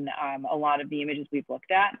in a lot of the images we've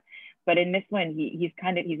looked at. But in this one, he's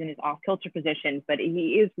in his off-kilter position, but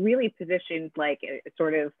he is really positioned like a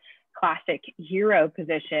sort of classic hero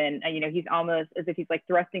position. He's almost as if he's like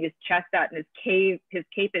thrusting his chest out, and his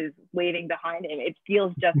cape is waving behind him. It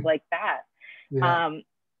feels just like that. Yeah.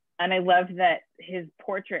 And I love that his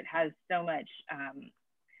portrait has so much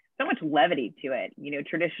levity to it.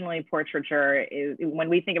 Traditionally portraiture is, when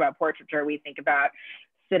we think about portraiture, we think about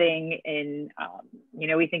sitting in,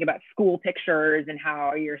 we think about school pictures and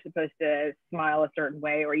how you're supposed to smile a certain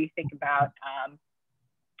way, or you think about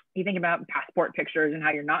passport pictures and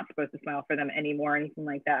how you're not supposed to smile for them anymore, anything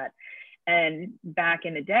like that. And back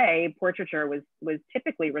in the day, portraiture was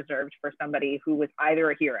typically reserved for somebody who was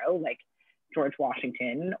either a hero, like George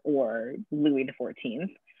Washington or Louis XIV,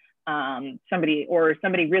 somebody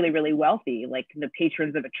really, really wealthy, like the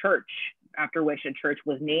patrons of a church, after which a church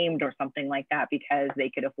was named or something like that, because they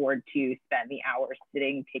could afford to spend the hours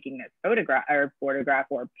sitting, taking this photograph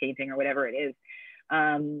or painting or whatever it is.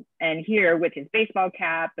 And here with his baseball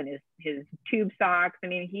cap and his tube socks,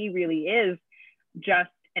 he really is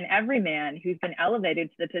just an everyman who's been elevated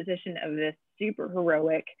to the position of this super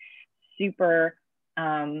heroic, super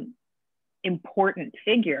important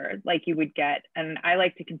figure like you would get. And I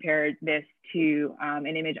like to compare this to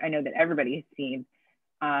an image I know that everybody has seen.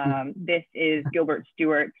 This is Gilbert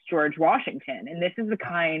Stuart's George Washington. And this is the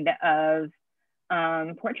kind of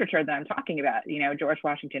portraiture that I'm talking about. George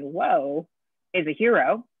Washington, is a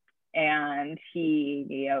hero. And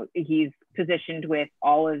he's positioned with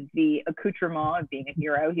all of the accoutrement of being a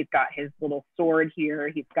hero. He's got his little sword here.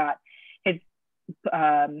 He's got his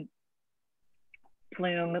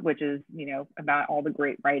plume, which is, about all the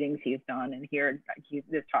great writings he's done. And here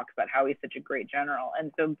this talks about how he's such a great general.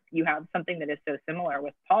 And so you have something that is so similar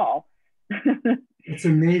with Paul. It's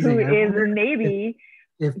amazing. Who is maybe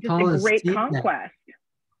if just a Paul has great seen that, conquest.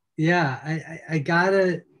 yeah,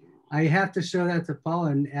 I have to show that to Paul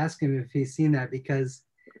and ask him if he's seen that, because,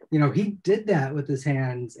 you know, he did that with his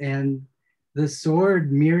hands, and the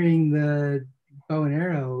sword mirroring the bow and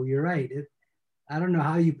arrow. You're right. I don't know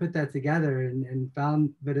how you put that together and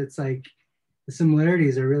found, but it's like the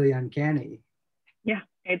similarities are really uncanny. Yeah,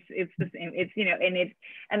 it's the same. It's, you know,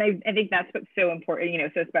 and I think that's what's so important, you know,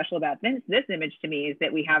 so special about this image to me, is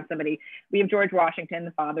that we have George Washington,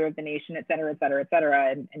 the father of the nation, et cetera, et cetera, et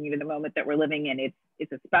cetera. And even the moment that we're living in,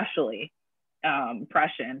 it's especially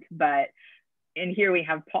prescient. But in here we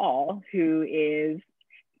have Paul, who is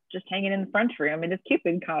just hanging in the front room in his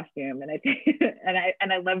Cupid costume. And I think,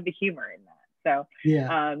 and I love the humor in that. So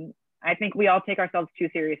Yeah. I think we all take ourselves too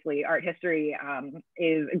seriously. Art history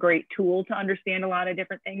is a great tool to understand a lot of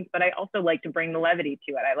different things, but I also like to bring the levity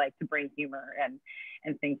to it. I like to bring humor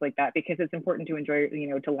and things like that, because it's important to enjoy, you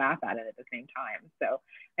know, to laugh at it at the same time. So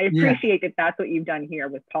I appreciate that that's what you've done here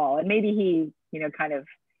with Paul, and maybe he, you know, kind of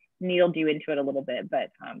needled you into it a little bit, but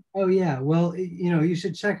Oh yeah, well, you know, you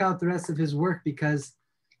should check out the rest of his work, because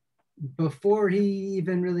before he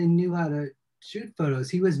even really knew how to shoot photos,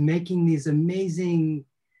 he was making these amazing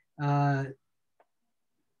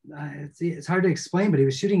it's hard to explain, but he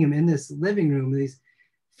was shooting him in this living room, these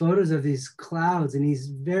photos of these clouds, and he's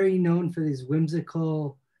very known for these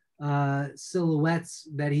whimsical silhouettes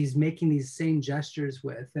that he's making these same gestures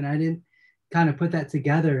with. And I didn't kind of put that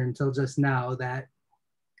together until just now, that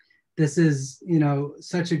this is, you know,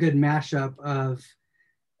 such a good mashup of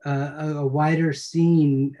a wider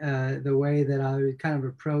scene, the way that I would kind of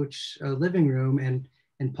approach a living room,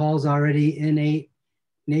 and Paul's already innate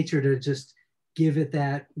nature to just give it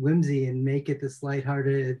that whimsy and make it this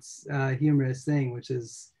lighthearted, humorous thing, which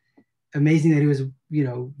is amazing that he was, you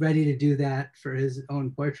know, ready to do that for his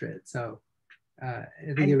own portrait. So I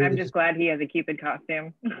think it really I'm just glad he has a Cupid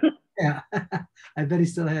costume. Yeah, I bet he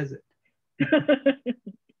still has it.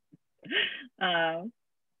 And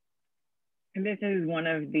this is one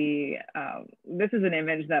of the, this is an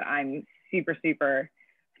image that I'm super, super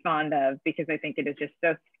fond of, because I think it is just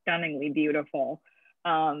so stunningly beautiful.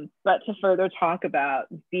 But to further talk about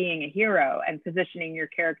being a hero and positioning your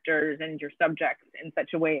characters and your subjects in such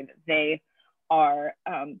a way that they are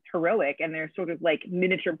heroic, and they're sort of like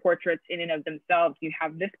miniature portraits in and of themselves. You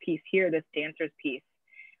have this piece here, this dancer's piece.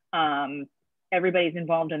 Everybody's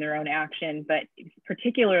involved in their own action, but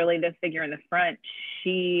particularly this figure in the front,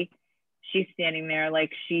 she's standing there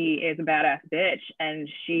like she is a badass bitch, and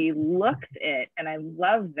she looks it. And I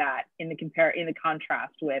love that in the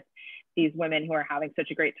contrast with these women who are having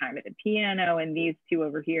such a great time at the piano, and these two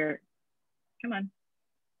over here, come on,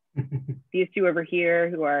 these two over here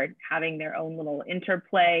who are having their own little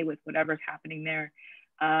interplay with whatever's happening there.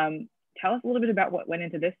 Tell us a little bit about what went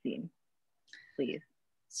into this scene, please.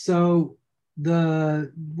 So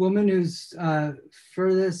the woman who's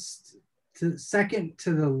second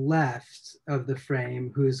to the left of the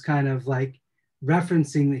frame, who's kind of like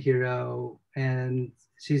referencing the hero, and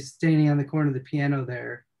she's standing on the corner of the piano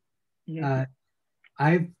there.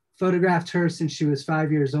 I've photographed her since she was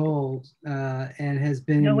 5 years old, and has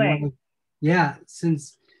been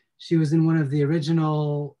since she was in one of the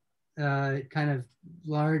original kind of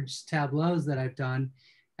large tableaus that I've done,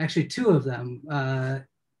 actually two of them.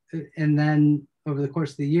 And then over the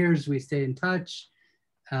course of the years, we stayed in touch,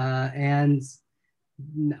 and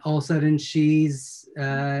all of a sudden she's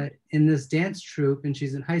in this dance troupe, and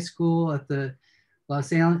she's in high school at the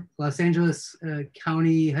Los Angeles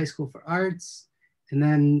County High School for Arts, and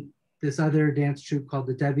then this other dance troupe called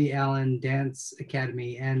the Debbie Allen Dance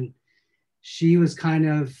Academy. And she was kind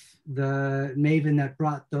of the maven that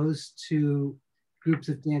brought those two groups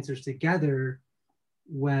of dancers together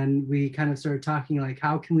when we kind of started talking, like,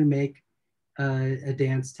 how can we make a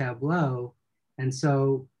dance tableau? And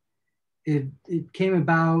so it came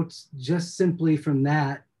about just simply from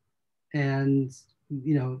that. And,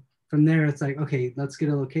 you know, from there, it's like, okay, let's get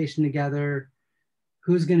a location together.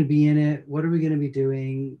 Who's going to be in it? What are we going to be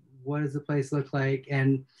doing? What does the place look like?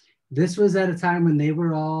 And this was at a time when they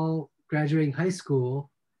were all graduating high school,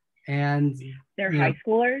 and they're high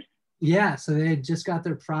schoolers. Yeah, so they had just got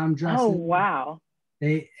their prom dresses. Oh wow!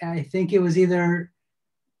 I think it was either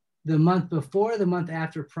the month before, the month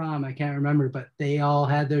after prom. I can't remember, but they all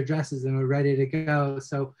had their dresses and were ready to go.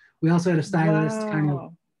 So we also had a stylist kind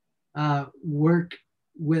of work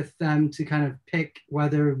with them to kind of pick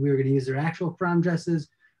whether we were going to use their actual prom dresses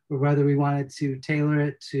or whether we wanted to tailor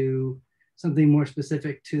it to something more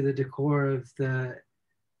specific to the decor of the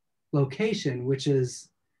location, which is,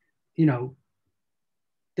 you know,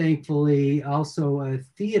 thankfully also a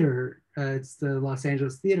theater. It's the Los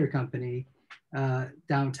Angeles Theater Company,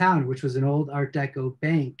 downtown, which was an old Art Deco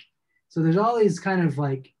bank. So there's all these kind of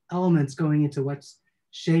like elements going into what's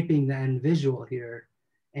shaping the end visual here.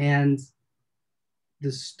 And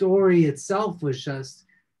the story itself was just,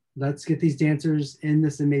 let's get these dancers in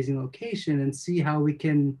this amazing location and see how we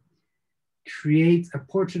can create a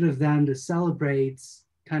portrait of them to celebrate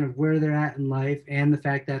kind of where they're at in life and the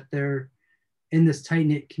fact that they're in this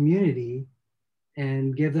tight-knit community,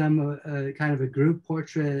 and give them a kind of a group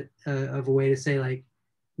portrait of a way to say like,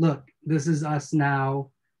 look, this is us now.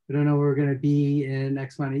 We don't know where we're going to be in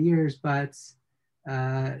X amount of years, but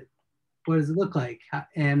what does it look like?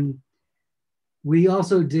 And we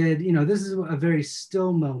also did, you know, this is a very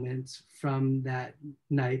still moment from that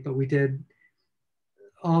night, but we did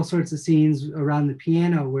all sorts of scenes around the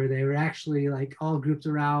piano where they were actually like all grouped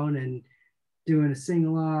around and doing a sing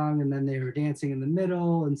along, and then they were dancing in the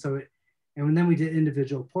middle. And so and then we did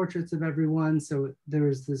individual portraits of everyone. So there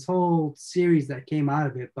was this whole series that came out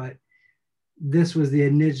of it, but this was the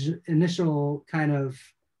initial kind of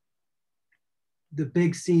the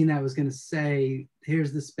big scene that was going to say,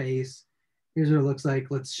 here's the space, here's what it looks like,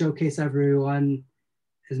 let's showcase everyone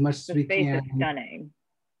as much as we can. The space is stunning.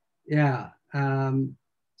 Yeah.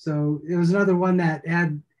 So it was another one that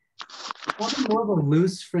had probably more of a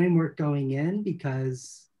loose framework going in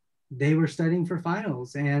because they were studying for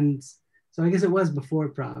finals. And so I guess it was before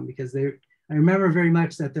prom, because I remember very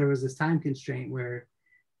much that there was this time constraint where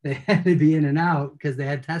they had to be in and out because they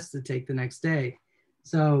had tests to take the next day.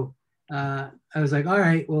 So I was like, all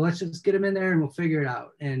right, well, let's just get them in there and we'll figure it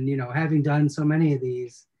out. And, you know, having done so many of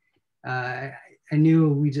these, I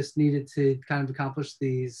knew we just needed to kind of accomplish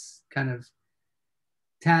these kind of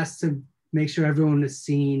tasks to make sure everyone is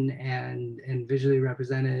seen and visually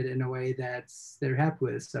represented in a way that they're happy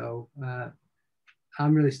with. So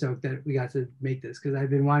I'm really stoked that we got to make this, because I've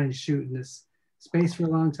been wanting to shoot in this space for a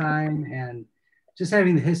long time, and just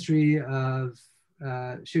having the history of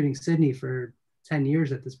shooting Sydney for 10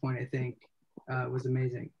 years at this point, I think was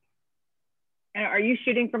amazing. And are you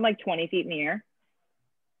shooting from like 20 feet in the air?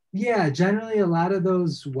 Yeah, generally a lot of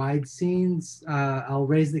those wide scenes, I'll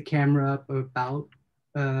raise the camera up about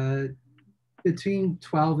between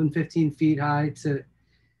 12 and 15 feet high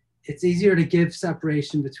it's easier to give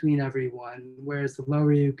separation between everyone, whereas the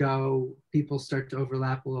lower you go, people start to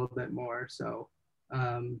overlap a little bit more. So,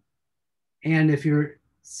 and if you're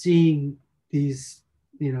seeing these,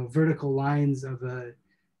 you know, vertical lines of a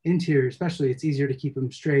interior, especially, it's easier to keep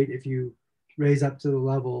them straight if you raise up to the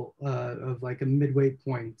level of like a midway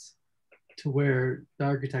point to where the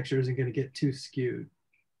architecture isn't going to get too skewed.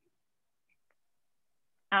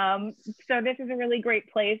 So this is a really great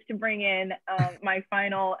place to bring in my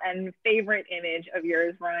final and favorite image of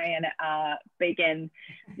yours, Ryan, Bacon,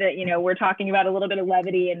 that, you know, we're talking about a little bit of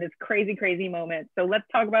levity in this crazy, crazy moment. So let's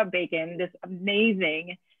talk about Bacon, this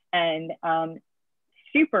amazing and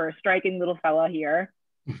super striking little fella here.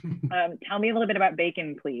 Tell me a little bit about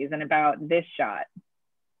Bacon, please, and about this shot.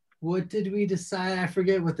 What did we decide? I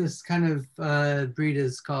forget what this kind of breed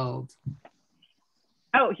is called.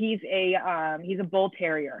 Oh, he's a bull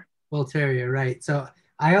terrier. Bull terrier, right. So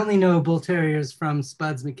I only know bull terriers from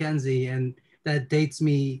Spuds MacKenzie, and that dates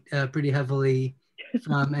me pretty heavily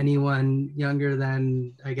from anyone younger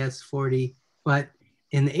than, I guess, 40. But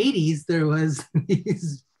in the 80s, there was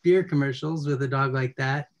these beer commercials with a dog like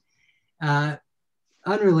that.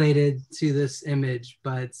 Unrelated to this image,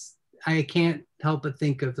 but I can't help but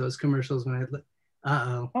think of those commercials when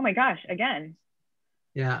I, oh my gosh, again.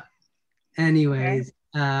 Yeah. Anyways,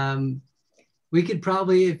 okay. We could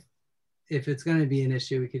probably, if it's going to be an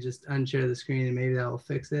issue, we could just unshare the screen and maybe that will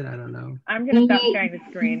fix it. I don't know. I'm going to stop sharing the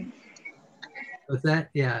screen. What's that?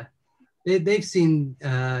 Yeah. They've seen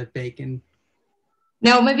Bacon.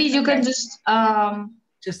 No, maybe you can just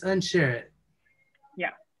unshare it.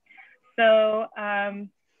 Yeah. So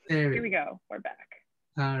here we go. We're back.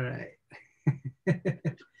 All right.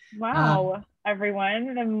 Wow,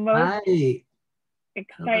 everyone. The most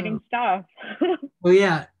exciting stuff. Well,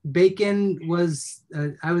 yeah, Bacon was,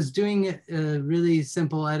 I was doing a really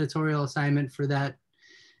simple editorial assignment for that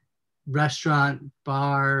restaurant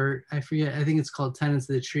bar. I forget, I think it's called Tenants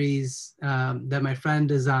of the Trees, that my friend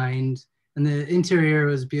designed. And the interior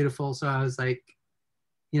was beautiful. So I was like,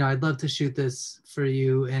 you know, I'd love to shoot this for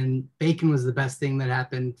you. And Bacon was the best thing that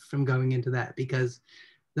happened from going into that, because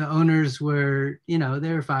the owners were, you know,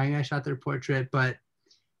 they were fine. I shot their portrait, but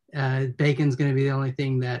Bacon's going to be the only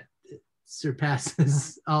thing that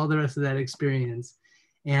surpasses all the rest of that experience.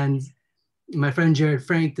 And my friend Jared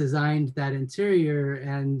Frank designed that interior,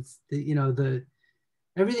 and you know,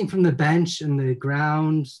 everything from the bench and the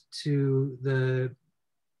ground to the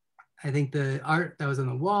I think the art that was on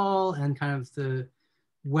the wall and kind of the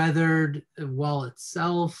weathered wall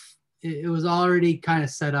itself, it was already kind of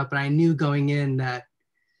set up. And I knew going in that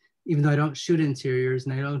even though I don't shoot interiors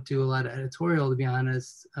and I don't do a lot of editorial, to be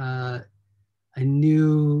honest, I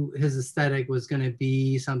knew his aesthetic was going to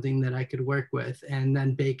be something that I could work with. And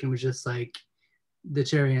then bacon was just like the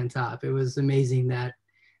cherry on top. It was amazing that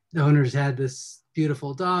the owners had this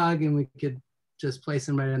beautiful dog and we could just place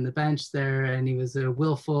him right on the bench there. And he was a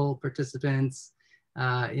willful participant.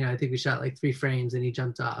 I think we shot like 3 frames and he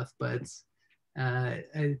jumped off, but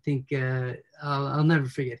I think I'll never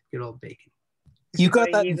forget good old bacon. You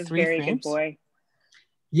got that He's in a 3 very frames? good boy.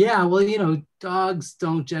 Yeah, well, dogs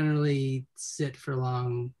don't generally sit for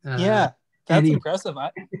long. Yeah, that's impressive.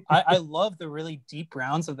 I love the really deep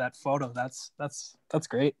browns of that photo. That's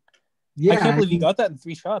great. Yeah, I can't believe you got that in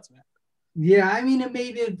 3 shots, man. Yeah, I mean, it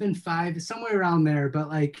maybe have been 5, somewhere around there, but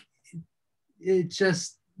like it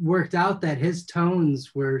just worked out that his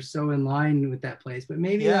tones were so in line with that place. But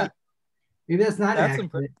maybe that's not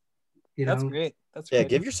accurate. That's great. That's great. Yeah,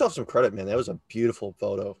 give yourself some credit, man. That was a beautiful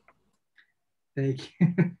photo. Thank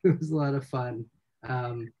you. It was a lot of fun.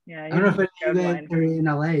 Yeah, I don't know if any of you are in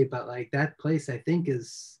LA, but like that place I think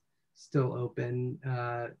is still open.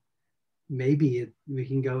 Maybe we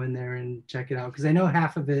can go in there and check it out because I know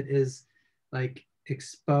half of it is like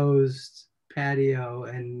exposed patio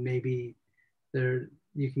and maybe there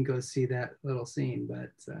you can go see that little scene,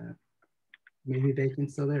 but maybe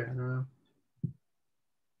bacon's still there. I don't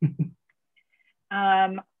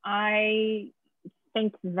know. I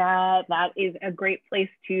think that is a great place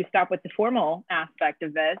to stop with the formal aspect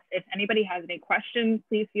of this. If anybody has any questions,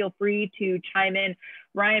 please feel free to chime in.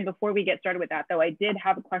 Ryan, before we get started with that, though, I did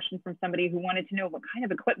have a question from somebody who wanted to know what kind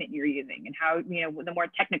of equipment you're using and how, the more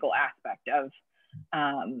technical aspect of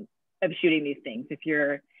shooting these things, if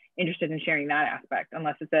you're interested in sharing that aspect,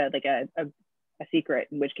 unless it's a secret,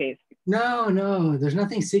 in which case. No, there's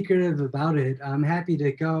nothing secretive about it. I'm happy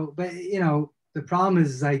to go, but the problem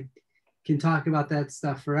is I can talk about that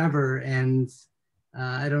stuff forever, and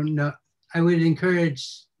I don't know. I would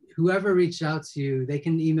encourage whoever reached out to you, they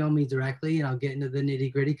can email me directly and I'll get into the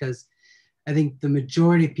nitty gritty because I think the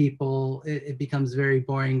majority of people, it becomes very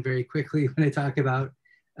boring very quickly when I talk about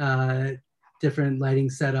different lighting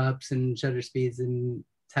setups and shutter speeds and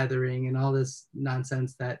tethering and all this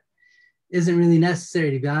nonsense that isn't really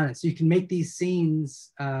necessary, to be honest. You can make these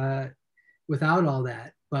scenes without all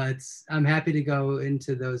that, but I'm happy to go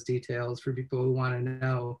into those details for people who want to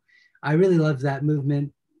know. I really love that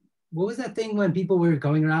movement. What was that thing when people were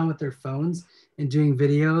going around with their phones and doing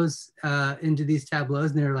videos into these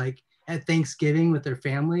tableaus, and they're like at Thanksgiving with their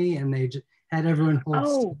family and they just had everyone hold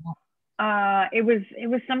still? It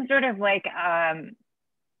was some sort of like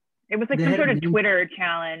it was like some sort of Twitter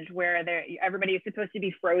challenge where everybody is supposed to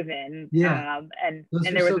be frozen. Yeah. And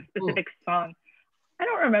there was a specific song. I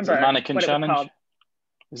don't remember mannequin what challenge. It was called.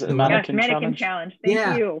 Is it a mannequin mannequin challenge?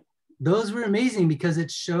 Thank you. Those were amazing because it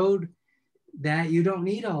showed that you don't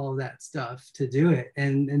need all of that stuff to do it.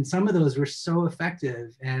 And some of those were so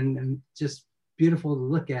effective and just beautiful to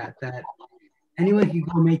look at that anyone can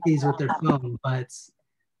go make these with their phone. But,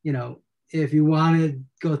 if you want to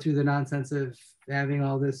go through the nonsense of having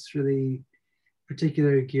all this really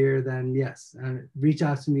particular gear, then yes, reach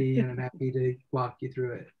out to me and I'm happy to walk you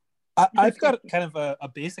through it. I've got kind of a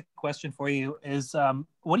basic question for you is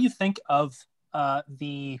what do you think of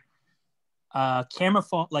the camera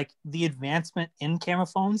phone, like the advancement in camera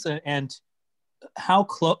phones, and how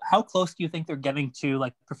close do you think they're getting to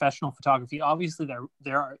like professional photography? Obviously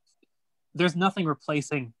there's nothing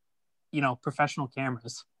replacing professional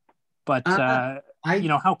cameras, but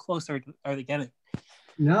how close are they getting?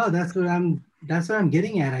 No, that's what I'm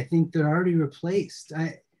getting at. I think they're already replaced.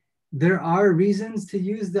 There are reasons to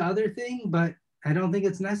use the other thing, but I don't think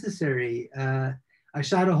it's necessary. I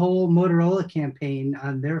shot a whole Motorola campaign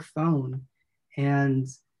on their phone, and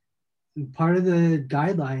part of the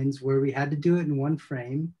guidelines were we had to do it in 1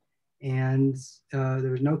 frame, and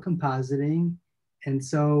there was no compositing. And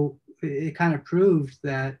so it kind of proved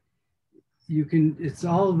that it's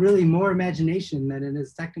all really more imagination than it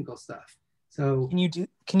is technical stuff. So can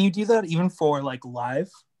you do that even for like live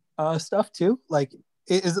stuff too? Like,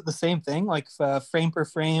 is it the same thing? Like frame per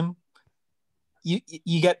frame, you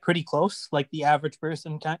get pretty close. Like the average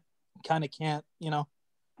person kind of can't,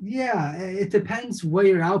 Yeah, it depends what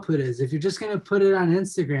your output is. If you're just going to put it on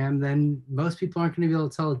Instagram, then most people aren't going to be able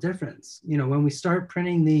to tell a difference. When we start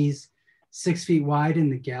printing these 6 feet wide in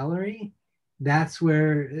the gallery, that's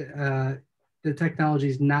where the technology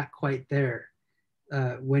is not quite there.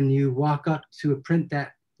 When you walk up to a print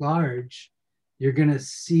that large, you're going to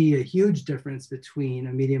see a huge difference between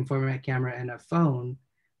a medium format camera and a phone.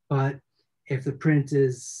 But if the print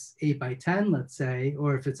is 8x10, let's say,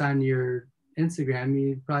 or if it's on your Instagram,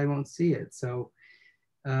 you probably won't see it. So,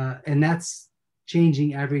 and that's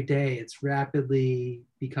changing every day. It's rapidly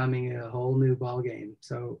becoming a whole new ballgame.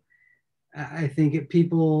 So I think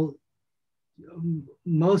people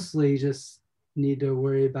mostly just need to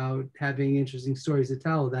worry about having interesting stories to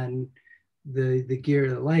tell than the gear,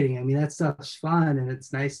 the lighting. I mean, that stuff's fun and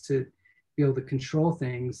it's nice to be able to control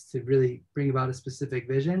things to really bring about a specific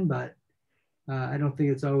vision, but I don't think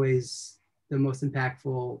it's always the most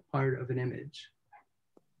impactful part of an image.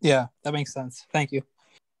 Yeah, that makes sense. Thank you.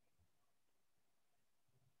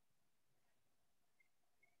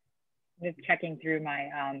 Just checking through my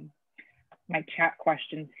my chat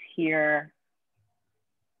questions here.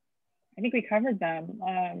 I think we covered them.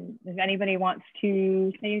 If anybody wants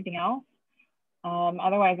to say anything else,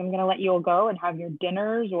 otherwise I'm gonna let you all go and have your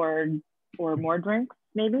dinners or more drinks,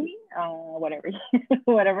 maybe, whatever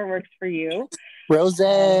whatever works for you.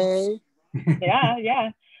 Rosé.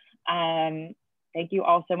 Yeah. Thank you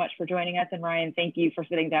all so much for joining us, and Ryan, thank you for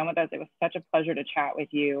sitting down with us. It was such a pleasure to chat with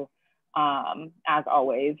you, as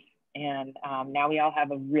always. And now we all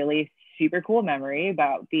have a really super cool memory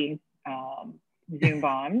about being Zoom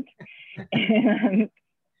bombed. And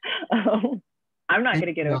I'm not going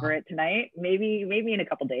to get over it tonight. Maybe in a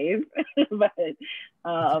couple days. But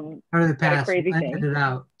part of the past. Crazy thing. It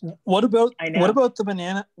out. What about the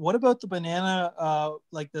banana? What about the banana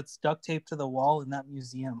like that's duct taped to the wall in that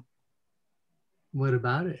museum? What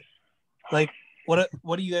about it? Like what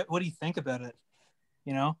do you think about it?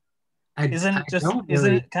 You know? Isn't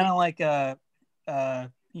really... it kind of like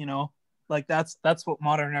you know, like that's what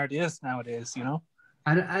modern art is nowadays, you know?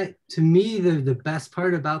 To me, the best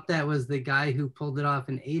part about that was the guy who pulled it off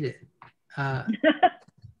and ate it.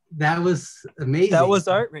 That was amazing. That was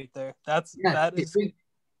art right there. That is.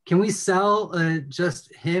 Can we sell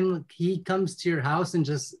just him? He comes to your house and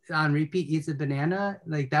just on repeat eats a banana.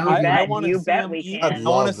 Like that would. I want to see him eat. I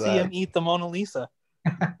want to see him eat the Mona Lisa.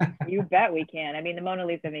 You bet we can. I mean, the Mona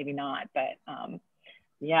Lisa maybe not, but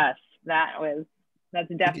yes, that's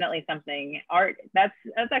definitely something. Art. That's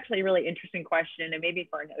actually a really interesting question, and maybe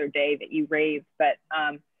for another day that you raised. But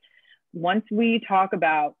once we talk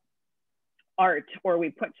about art, or we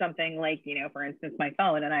put something like, you know, for instance, my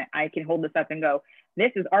phone, and I can hold this up and go,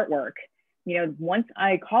 this is artwork. You know, once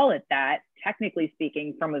I call it that, technically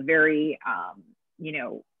speaking, from a very you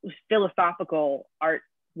know, philosophical art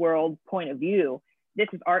world point of view, this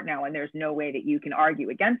is art now, and there's no way that you can argue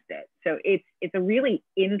against it. So it's a really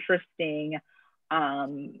interesting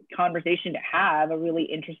conversation to have, a really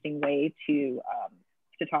interesting way to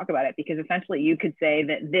talk about it, because essentially you could say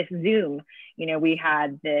that this Zoom, you know, we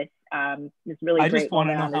had this this really I great just want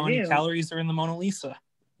to know how many Zoom. calories are in the Mona Lisa,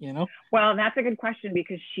 you know? Well, that's a good question,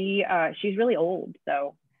 because she's really old,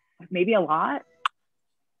 so maybe a lot.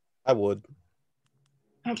 I would.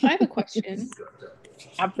 I have a question.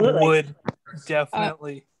 Absolutely. Would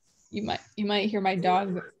definitely. You might hear my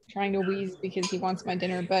dog trying to wheeze because he wants my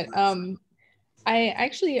dinner, but I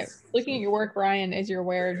actually, looking at your work, Ryan, as you're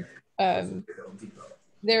aware,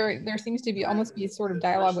 there seems to be almost be a sort of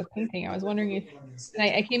dialogue with painting. I was wondering if, and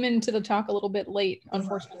I came into the talk a little bit late,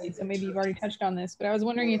 unfortunately, so maybe you've already touched on this, but I was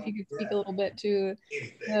wondering if you could speak a little bit to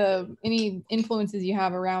any influences you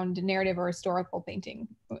have around narrative or historical painting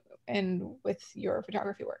and with your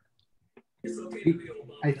photography work.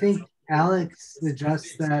 I think Alex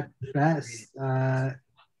addressed that best.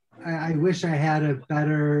 I wish I had a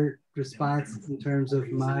better response in terms of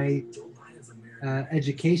my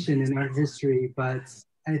education in art history, but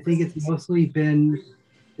I think it's mostly been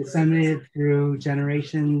disseminated through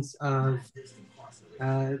generations of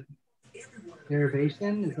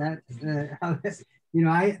derivation. Is that how? You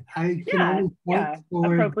know, I can only point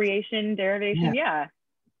towards appropriation, derivation. Yeah.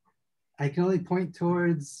 I can only point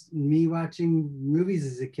towards me watching movies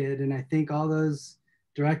as a kid, and I think all those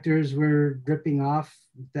directors were ripping off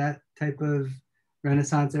that type of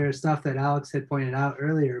Renaissance era stuff that Alex had pointed out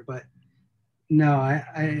earlier. But no, I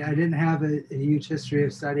didn't have a huge history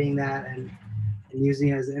of studying that and using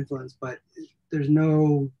it as an influence, but there's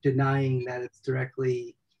no denying that it's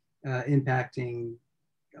directly impacting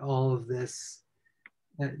all of this,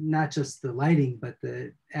 not just the lighting, but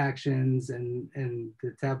the actions and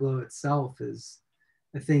the tableau itself is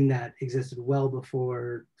a thing that existed well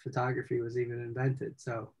before photography was even invented.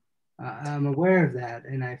 So I'm aware of that,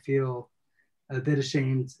 and I feel a bit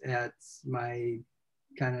ashamed at my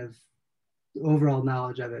kind of overall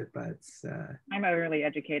knowledge of it, but I'm overly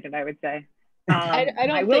educated, I would say. I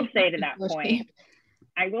don't I will say to that point,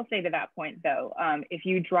 I will say to that point though, if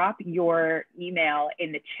you drop your email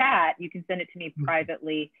in the chat, you can send it to me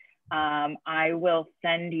privately. I will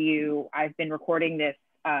send you, I've been recording this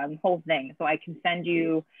whole thing, so I can send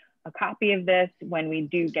you a copy of this when we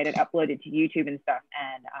do get it uploaded to YouTube and stuff,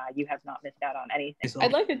 and you have not missed out on anything.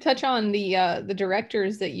 I'd like to touch on the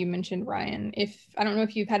directors that you mentioned, Ryan. If I don't know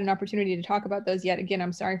if you've had an opportunity to talk about those yet. Again,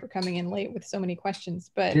 I'm sorry for coming in late with so many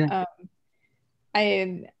questions, but Yeah.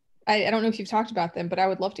 I don't know if you've talked about them, but I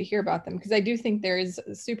would love to hear about them, because I do think there is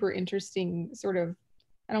a super interesting sort of,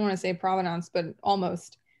 I don't want to say provenance, but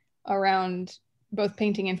almost around both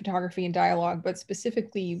painting and photography and dialogue, but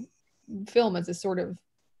specifically film as a sort of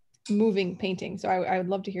moving painting. So I would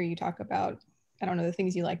love to hear you talk about, I don't know, the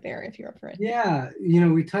things you like there, if you're up for it. Yeah, you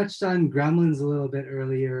know, we touched on Gremlins a little bit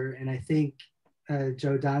earlier, and I think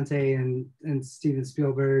Joe Dante and Stephen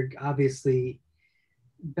Spielberg, obviously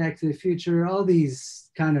Back to the Future, all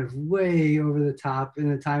these kind of way over the top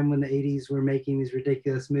in a time when the 80s were making these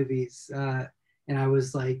ridiculous movies. And I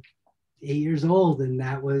was like 8 years old, and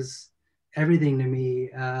that was everything to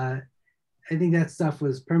me. I think that stuff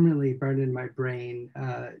was permanently burned in my brain.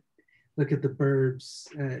 Look at The Burbs,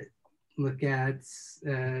 look at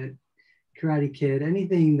Karate Kid,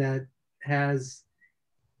 anything that has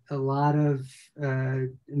a lot of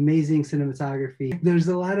amazing cinematography. There's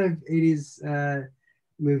a lot of 80s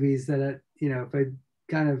movies that, you know, if I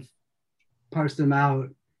kind of parse them out,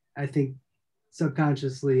 I think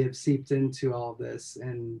subconsciously have seeped into all of this.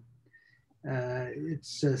 And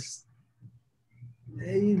it's just,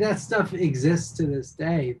 that stuff exists to this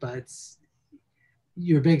day, but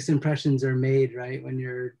your biggest impressions are made, right, when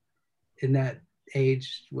you're in that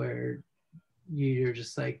age where you're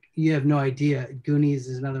just like, you have no idea. Goonies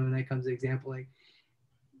is another one that comes to example. Like,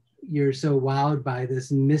 you're so wowed by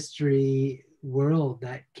this mystery world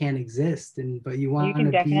that can't exist, and but you want you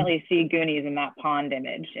can definitely see Goonies in that pond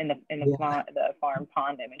image, in the farm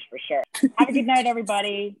pond image, for sure. Have a good night,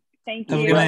 everybody. Thank you.